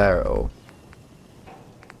 Repair it all.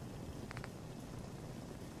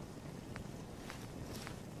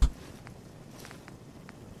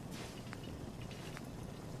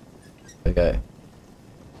 Okay.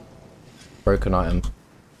 Broken item.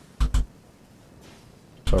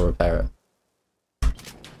 So I'll repair it.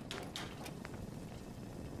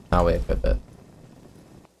 Now we equip it.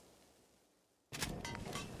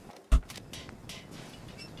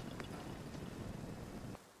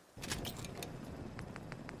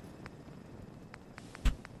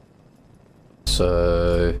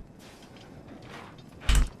 So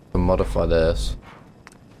we'll modify this.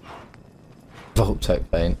 Voltec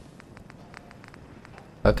paint.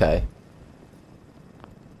 Okay.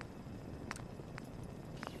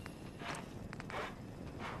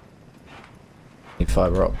 Need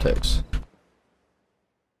fiber optics.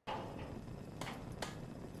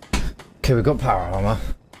 Okay, we got power armor.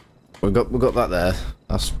 We got that there.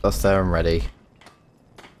 That's there and ready.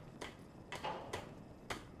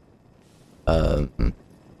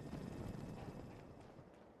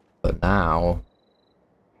 But now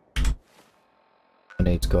I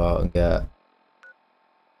need to go out and get.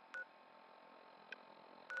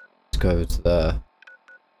 Let's go over to there.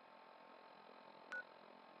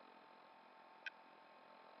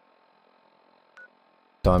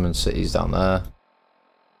 Diamond City's down there.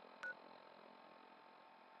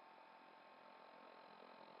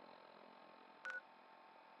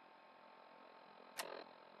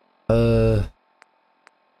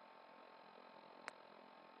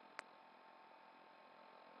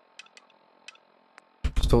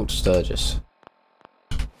 Let's talk to Sturgis.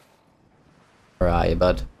 Where are you,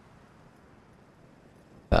 bud?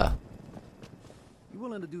 You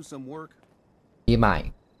willing to do some work? You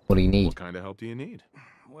might. What do you need? What kind of help do you need?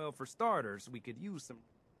 Well, for starters, we could use some...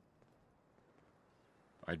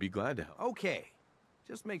 I'd be glad to help. Okay.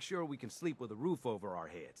 Just make sure we can sleep with a roof over our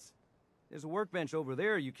heads. There's a workbench over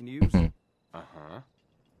there you can use. Uh-huh.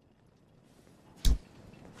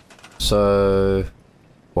 So,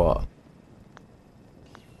 what?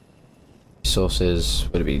 Resources,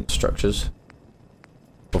 would it be structures?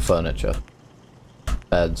 Or furniture?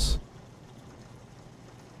 Beds?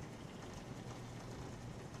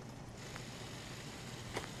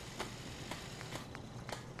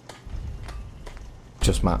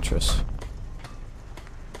 Just mattress.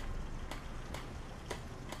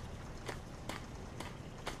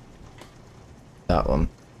 That one.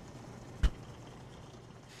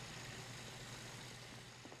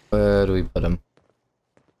 Where do we put him?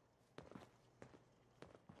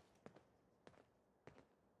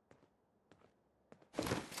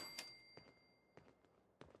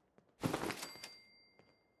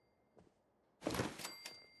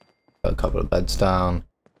 Got a couple of beds down.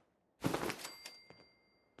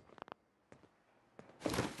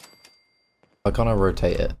 Why can't I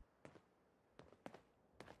rotate it?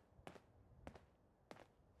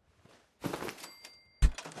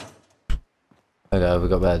 Okay, we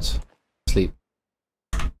got beds. Sleep.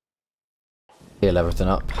 Heal everything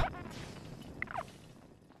up.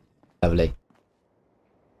 Lovely.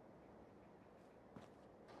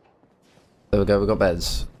 There we go, we got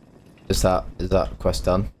beds. Is that quest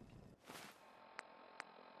done?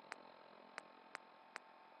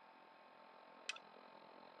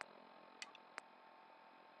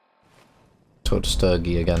 Talk to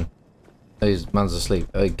Sturgy again. Oh, his man's asleep.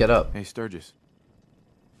 Oh, get up. Hey, Sturgis.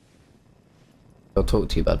 I'll talk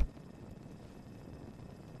to you, bud.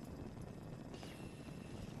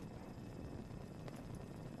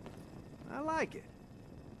 I like it.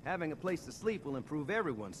 Having a place to sleep will improve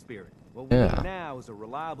everyone's spirit. What we need now is a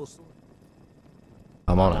reliable source.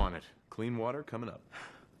 I'm on it. Clean water coming up.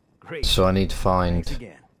 Great. So I need to find Thanks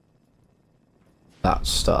again. that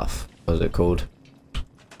stuff. What is it called?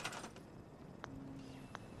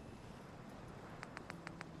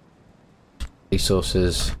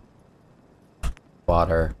 Resources.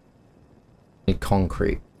 Water. Need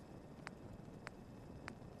concrete.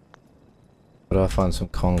 Where do I find some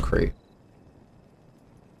concrete?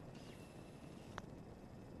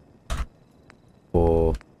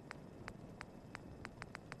 Or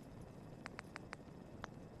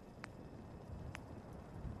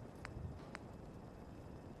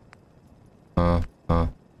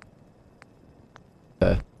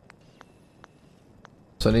okay.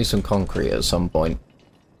 So I need some concrete at some point.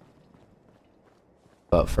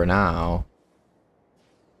 But for now,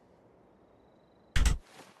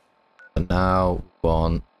 we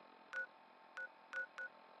want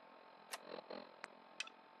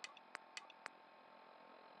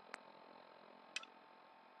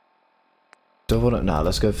now.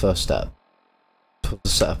 Let's go first step.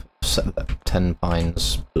 Set that 10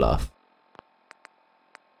 Pines Bluff.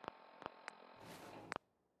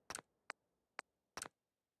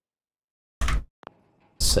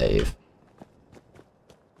 Save.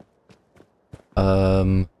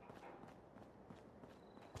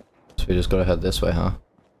 So we just gotta head this way, huh?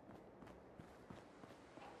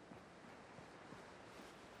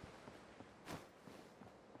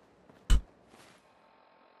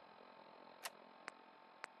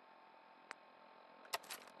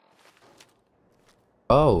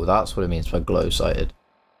 Oh, that's what it means by glow-sighted.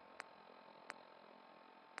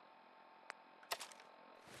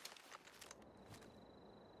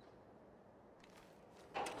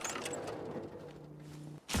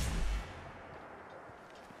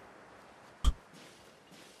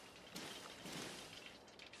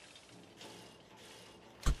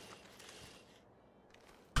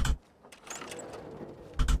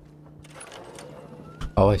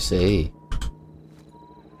 Oh, I see.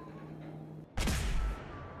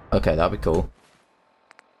 Okay, that'd be cool.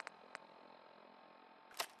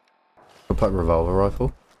 I'll put a revolver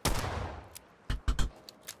rifle.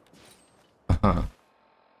 Uh-huh.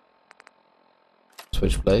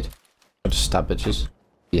 Switchblade. I'll just stab bitches.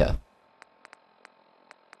 Yeah.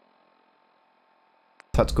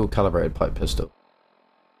 Tactical calibrated pipe pistol.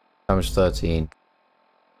 Damage 13.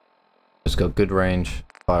 It's got good range,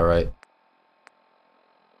 fire rate.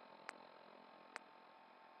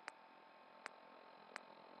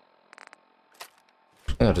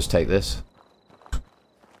 I think I'll just take this.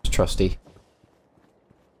 It's trusty.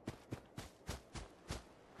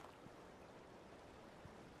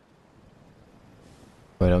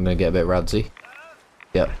 Wait, I'm gonna get a bit radsy.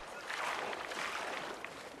 Yep.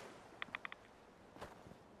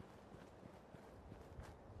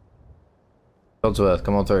 Codsworth,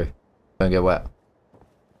 come on through. Don't get wet.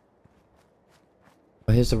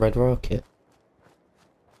 Oh, here's the red rocket.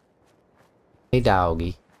 Hey,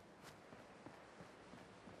 doggy.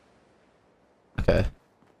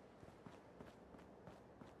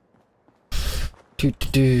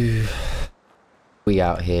 Do. We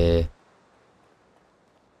out here.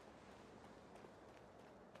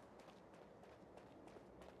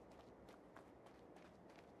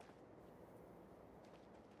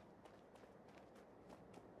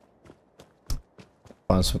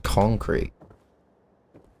 Find some concrete.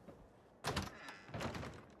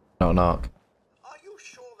 Knock knock. Are you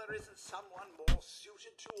sure there isn't someone more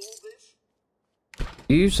suited to all this?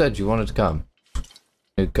 You said you wanted to come.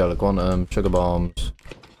 Nuclear quantum, sugar bombs.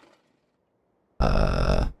 Is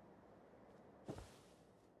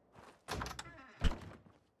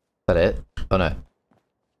that it? Oh no.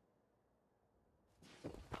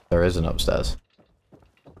 There is an upstairs.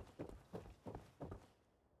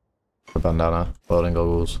 A bandana, welding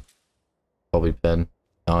goggles, bobby pin.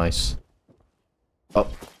 Nice. Oh,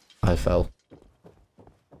 I fell.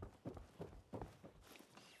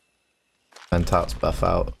 Ventats buff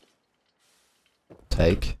out.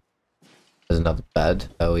 Take. There's another bed.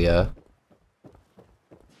 Oh yeah.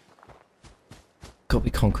 Gotta be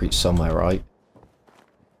concrete somewhere, right?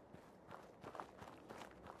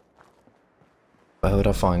 Where would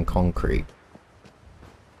I find concrete?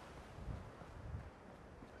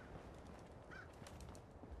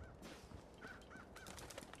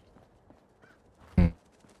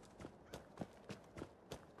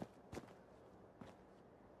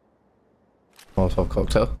 Molotov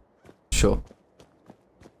cocktail? Sure.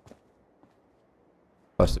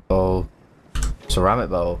 Plastic bowl. Ceramic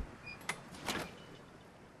bowl.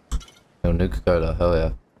 No, Nuka Cola, hell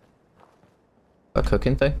yeah. A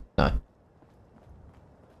cooking thing? No.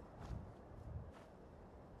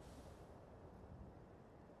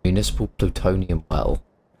 Municipal plutonium well.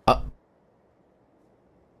 Oh.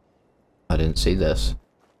 I didn't see this.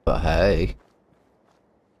 But hey.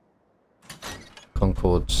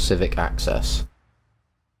 Concord Civic Access.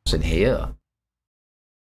 What's in here?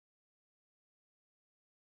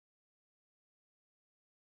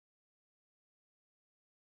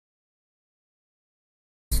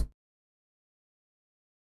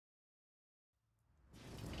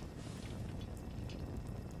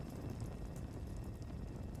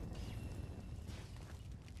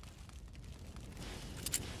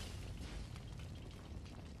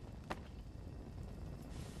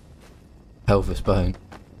 Pelvis bone.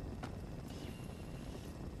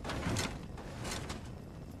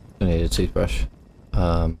 I need a toothbrush.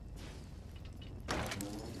 Oh.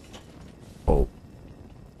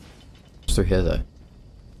 What's through here though?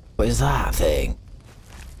 What is that thing?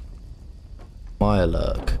 My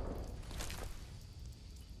luck.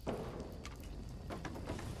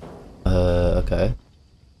 Okay.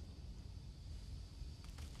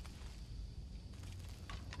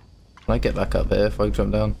 Can I get back up here if I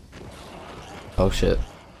jump down? Oh shit.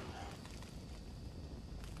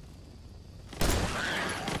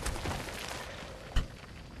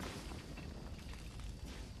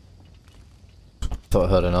 Thought I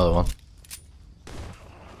heard another one.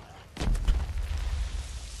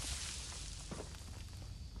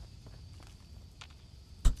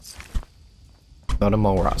 None of the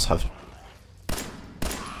mole rats have.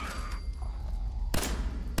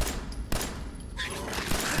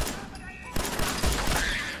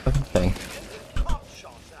 Fucking thing.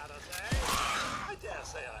 I dare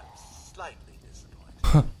say I'm slightly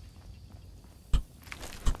disappointed.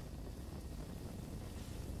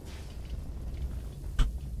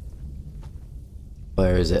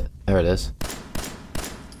 Where is it? There it is.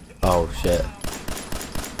 Oh shit.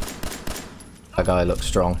 That guy looks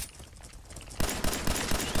strong.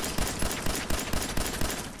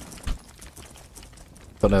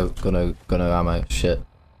 Got no ammo. Shit.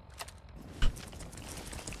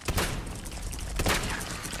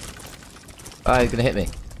 Ah, he's gonna hit me.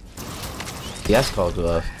 The S-card's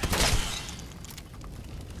worth.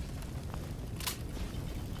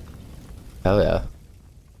 Hell yeah.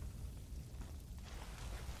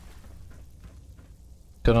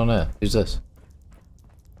 What's going on there? Who's this?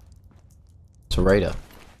 It's a raider.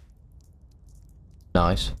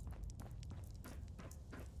 Nice.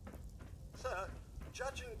 Sir,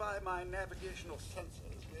 judging by my navigational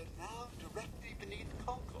sensors, we're now directly beneath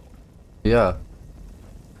Concord. Yeah.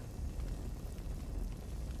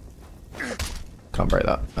 Can't break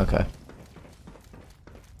that. Okay.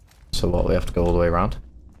 So what, we have to go all the way around?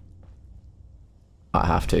 I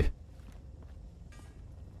have to.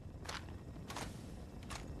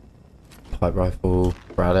 Pipe rifle,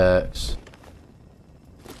 Brad-X.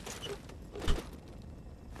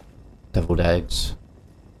 Deviled eggs.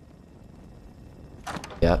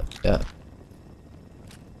 Yeah, yeah.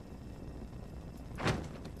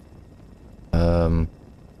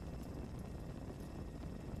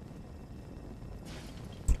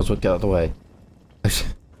 Let's get out of the way.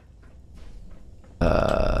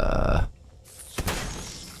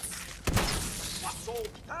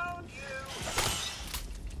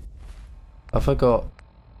 I forgot.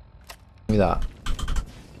 Give me that.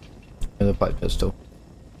 Give me the pipe pistol.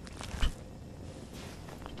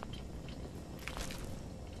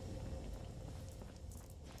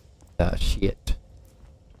 That shit.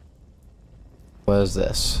 Where's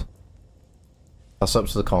this? That's up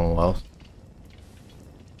to the Commonwealth.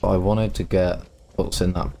 But I wanted to get what's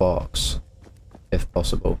in that box, if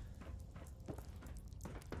possible.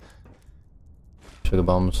 Sugar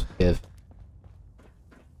bombs, give.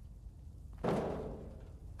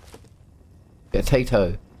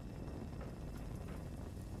 Potato.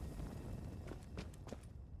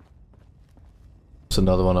 It's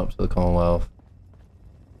another one up to the Commonwealth.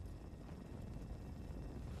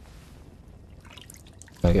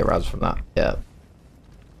 Gonna get rads from that, yeah.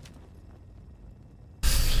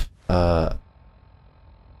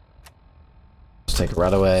 Let's take a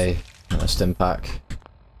rad away and a stim pack.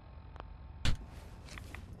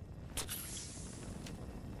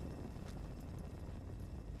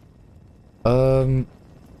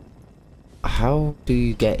 How do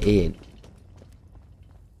you get in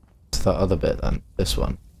to that other bit then? This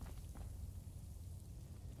one.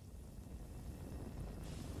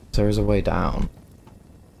 There is a way down.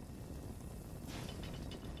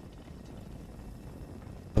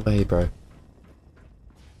 Away, bro.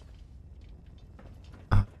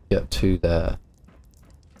 Get to there.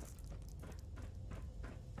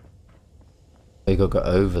 You gotta go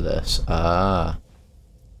over this. Ah.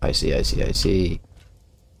 I see, I see, I see.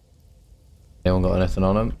 Anyone got anything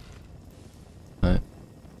on him? No.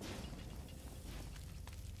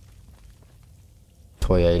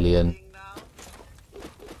 Toy alien.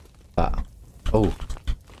 Ah. Oh.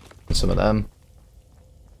 Some of them.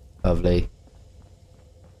 Lovely.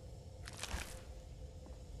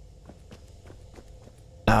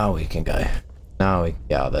 Now we can go. Now we can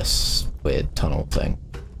get out of this weird tunnel thing.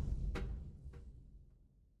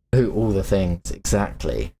 Oh, all the things,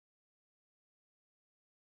 exactly.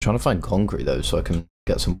 Trying to find concrete though, so I can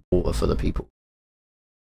get some water for the people.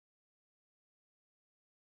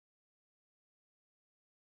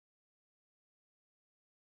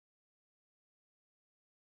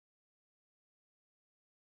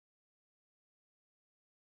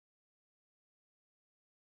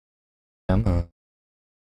 Come on.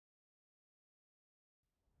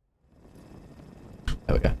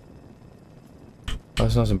 There we go. Oh,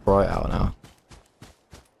 it's nice and bright out now.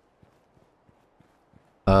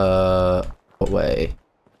 What way?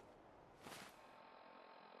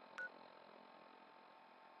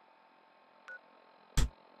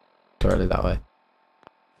 Directly that way.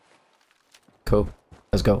 Cool.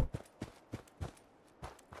 Let's go.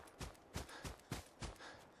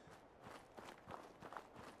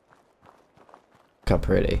 Look how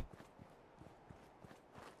pretty.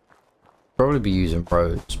 Probably be using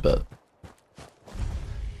roads, but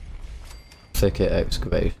thicket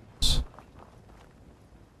excavations.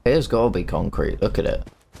 Here's gotta be concrete. Look at it.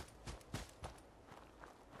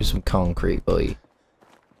 Do some concrete, boy.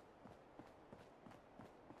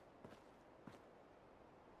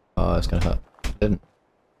 Oh, it's gonna hurt. Didn't.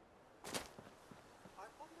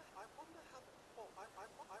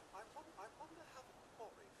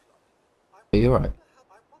 Are you alright?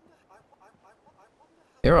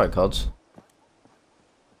 You're alright, Cods.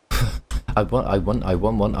 I want. Dug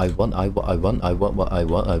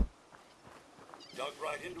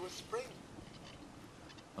right into a spring.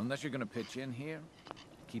 Unless you're gonna pitch in here,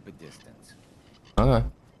 keep a distance. Okay.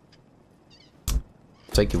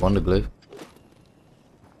 Take your wonder glue.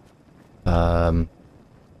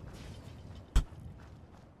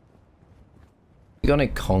 You got any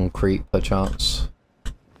concrete perchance?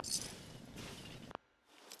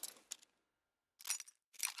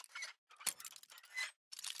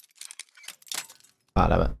 Ah,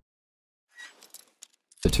 damn it.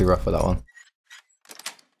 Bit too rough with that one.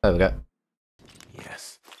 There we go.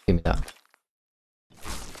 Yes. Give me that.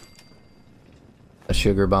 The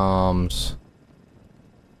sugar bombs.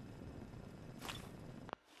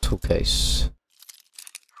 Tool case.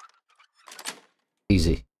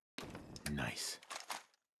 Easy. Nice.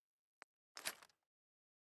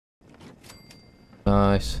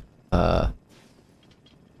 Nice. Nothing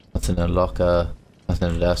in a locker. Nothing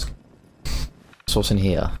in a desk. So what's in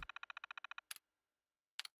here?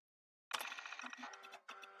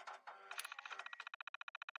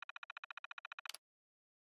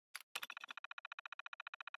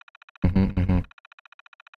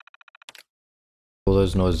 All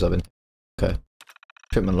those noises I've been. Okay.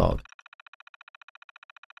 Shipment log.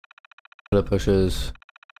 Pillar pushers.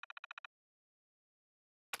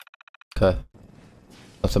 Okay.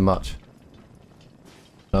 Nothing much.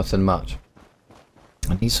 Nothing much.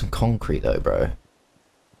 I need some concrete though, bro.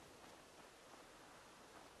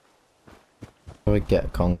 How do I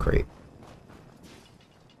get concrete?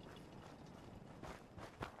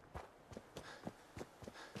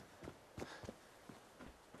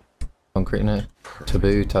 Concrete note.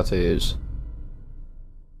 Taboo tattoos.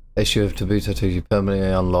 Issue of taboo tattoos. You permanently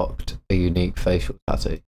unlocked a unique facial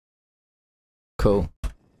tattoo. Cool.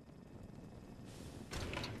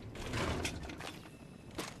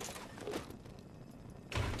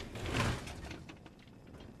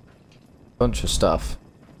 Bunch of stuff.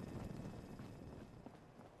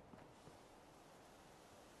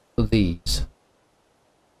 These.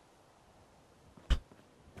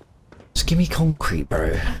 Just give me concrete,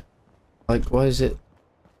 bro. Like, why is it?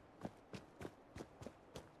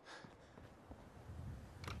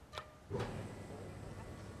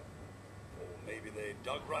 Maybe they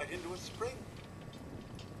dug right into a spring.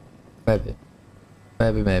 Maybe.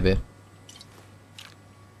 Maybe.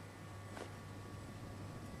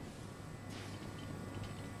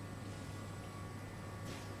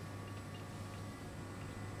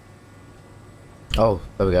 Oh,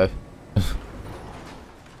 there we go.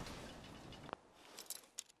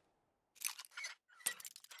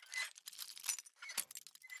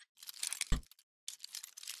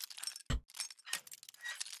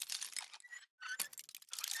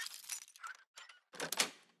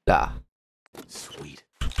 Ah. Sweet.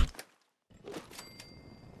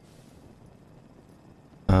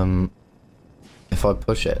 If I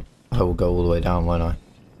push it, I will go all the way down, won't I?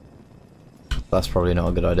 That's probably not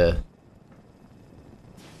a good idea.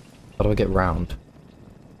 How do I get round?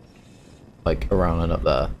 Like, around and up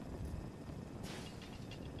there.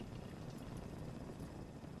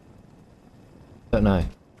 Don't know.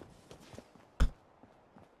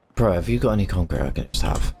 Bro, have you got any concrete I can just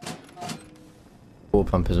have? Water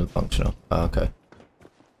pump isn't functional. Oh, okay.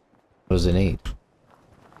 What does it need?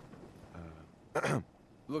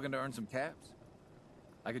 Looking to earn some caps?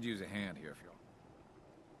 I could use a hand here if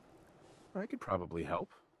you're... I could probably help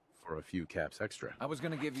for a few caps extra. I was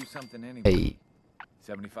gonna give you something anyway. Hey.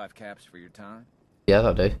 75 caps for your time? Yeah,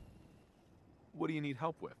 that'll do. What do you need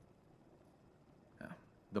help with?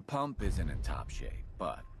 The pump isn't in top shape,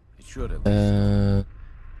 but it should at Need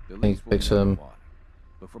least. to fix some.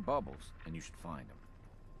 Look for bubbles, and you should find them.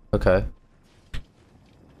 Okay.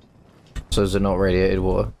 So is it not radiated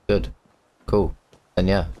water? Good. Cool. Then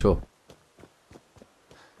yeah, sure.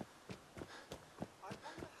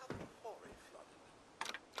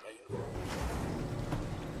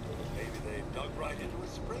 Maybe they dug right into a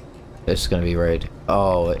spring. This is gonna be raid.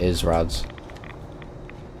 Oh, it is rads.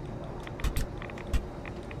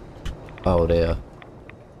 Oh dear.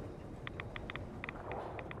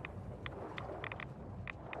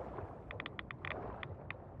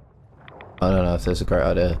 I don't know if this is a great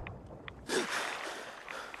idea.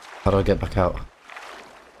 How do I get back out?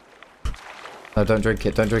 No, don't drink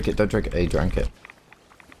it, don't drink it, don't drink it. He drank it.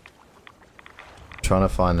 I'm trying to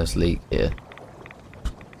find this leak here.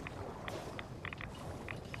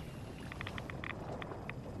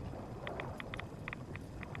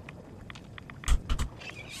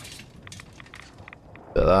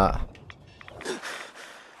 Bit of that.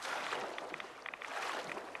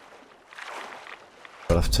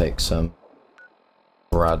 I'll have to take some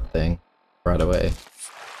rad thing right away.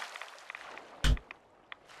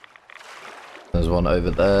 There's one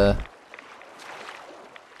over there.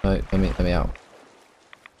 No, let me out.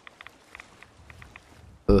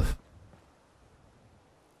 Ugh.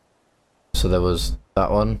 So there was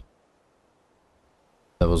that one.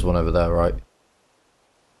 There was one over there, right?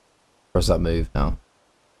 Where's that move now?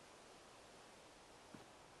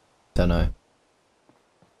 Don't know.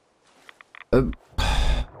 Oh.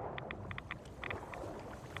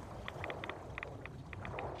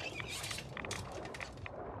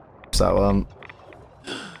 Is that one?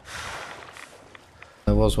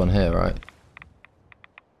 There was one here, right?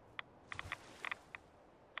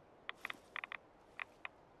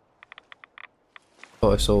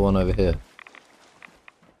 Thought I saw one over here.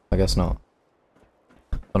 I guess not.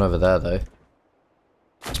 One over there though.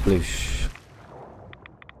 Sploosh.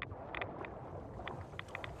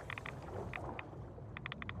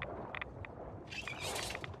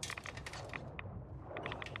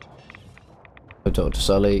 Go talk to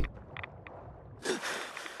Sully.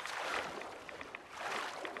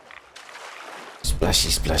 Splashy,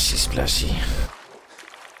 splashy, splashy.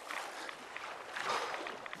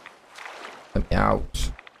 Let me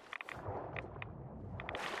out.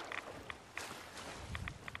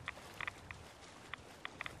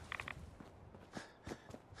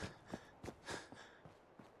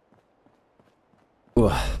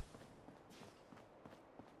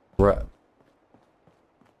 Right.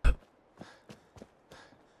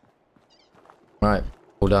 Right,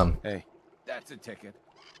 all done. Hey. That's a ticket.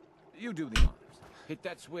 You do the honors. Hit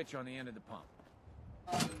that switch on the end of the pump.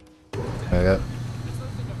 There we go.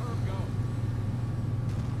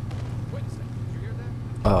 Wait a second, did you hear that?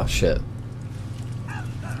 Oh shit.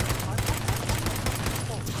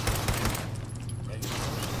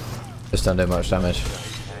 Just don't do much damage.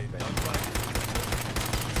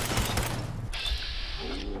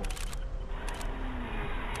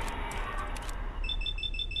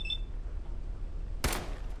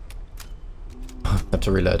 Have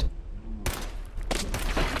to reload.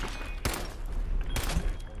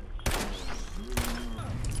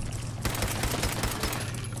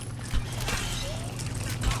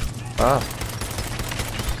 Ah.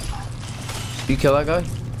 You kill that guy?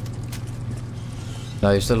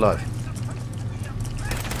 No, he's still alive.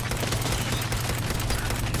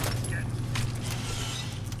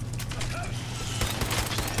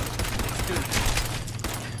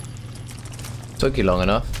 Took you long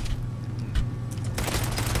enough.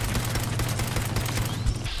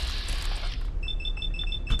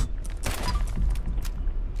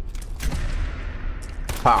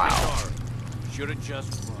 Pow. Should have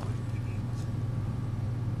just run.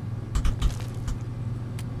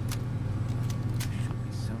 Should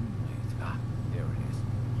be some way. Ah, there it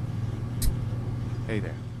is. Hey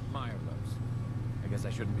there. Meyer loves. I guess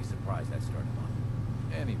I shouldn't be surprised that started on.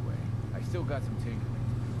 Anyway, I still got some tinkering to do.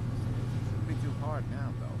 Shouldn't be too hard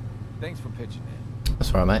now, though. Thanks for pitching in.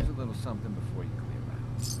 That's all right, mate. Here's a little something before you clear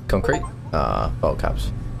out. Concrete? Bottle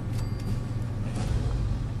caps.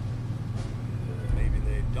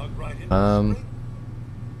 I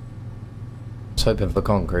was hoping for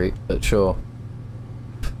concrete, but sure.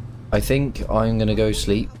 I think I'm gonna go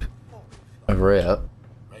sleep over here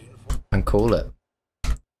and call it.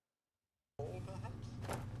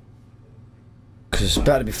 Cause it's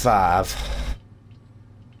about to be 5.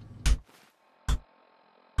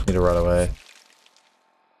 Need to run away.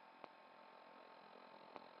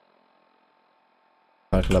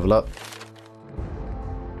 I can level up.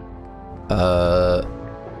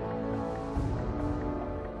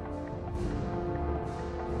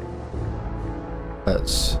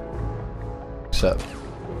 Let's accept.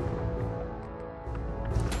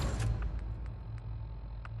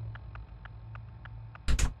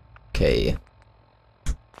 Okay.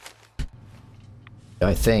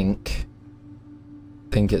 I think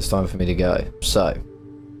it's time for me to go. So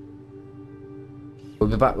we'll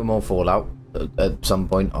be back with more Fallout at some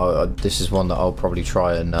point. This is one that I'll probably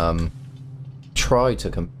try and try to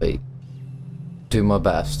complete. Do my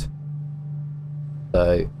best.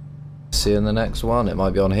 So see you in the next one. It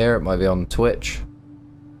might be on here, it might be on Twitch.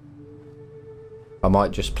 I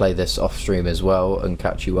might just play this off stream as well and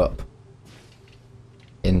catch you up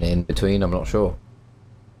in between, I'm not sure.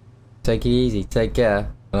 Take it easy, take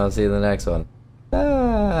care, and I'll see you in the next one.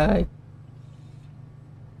 Bye.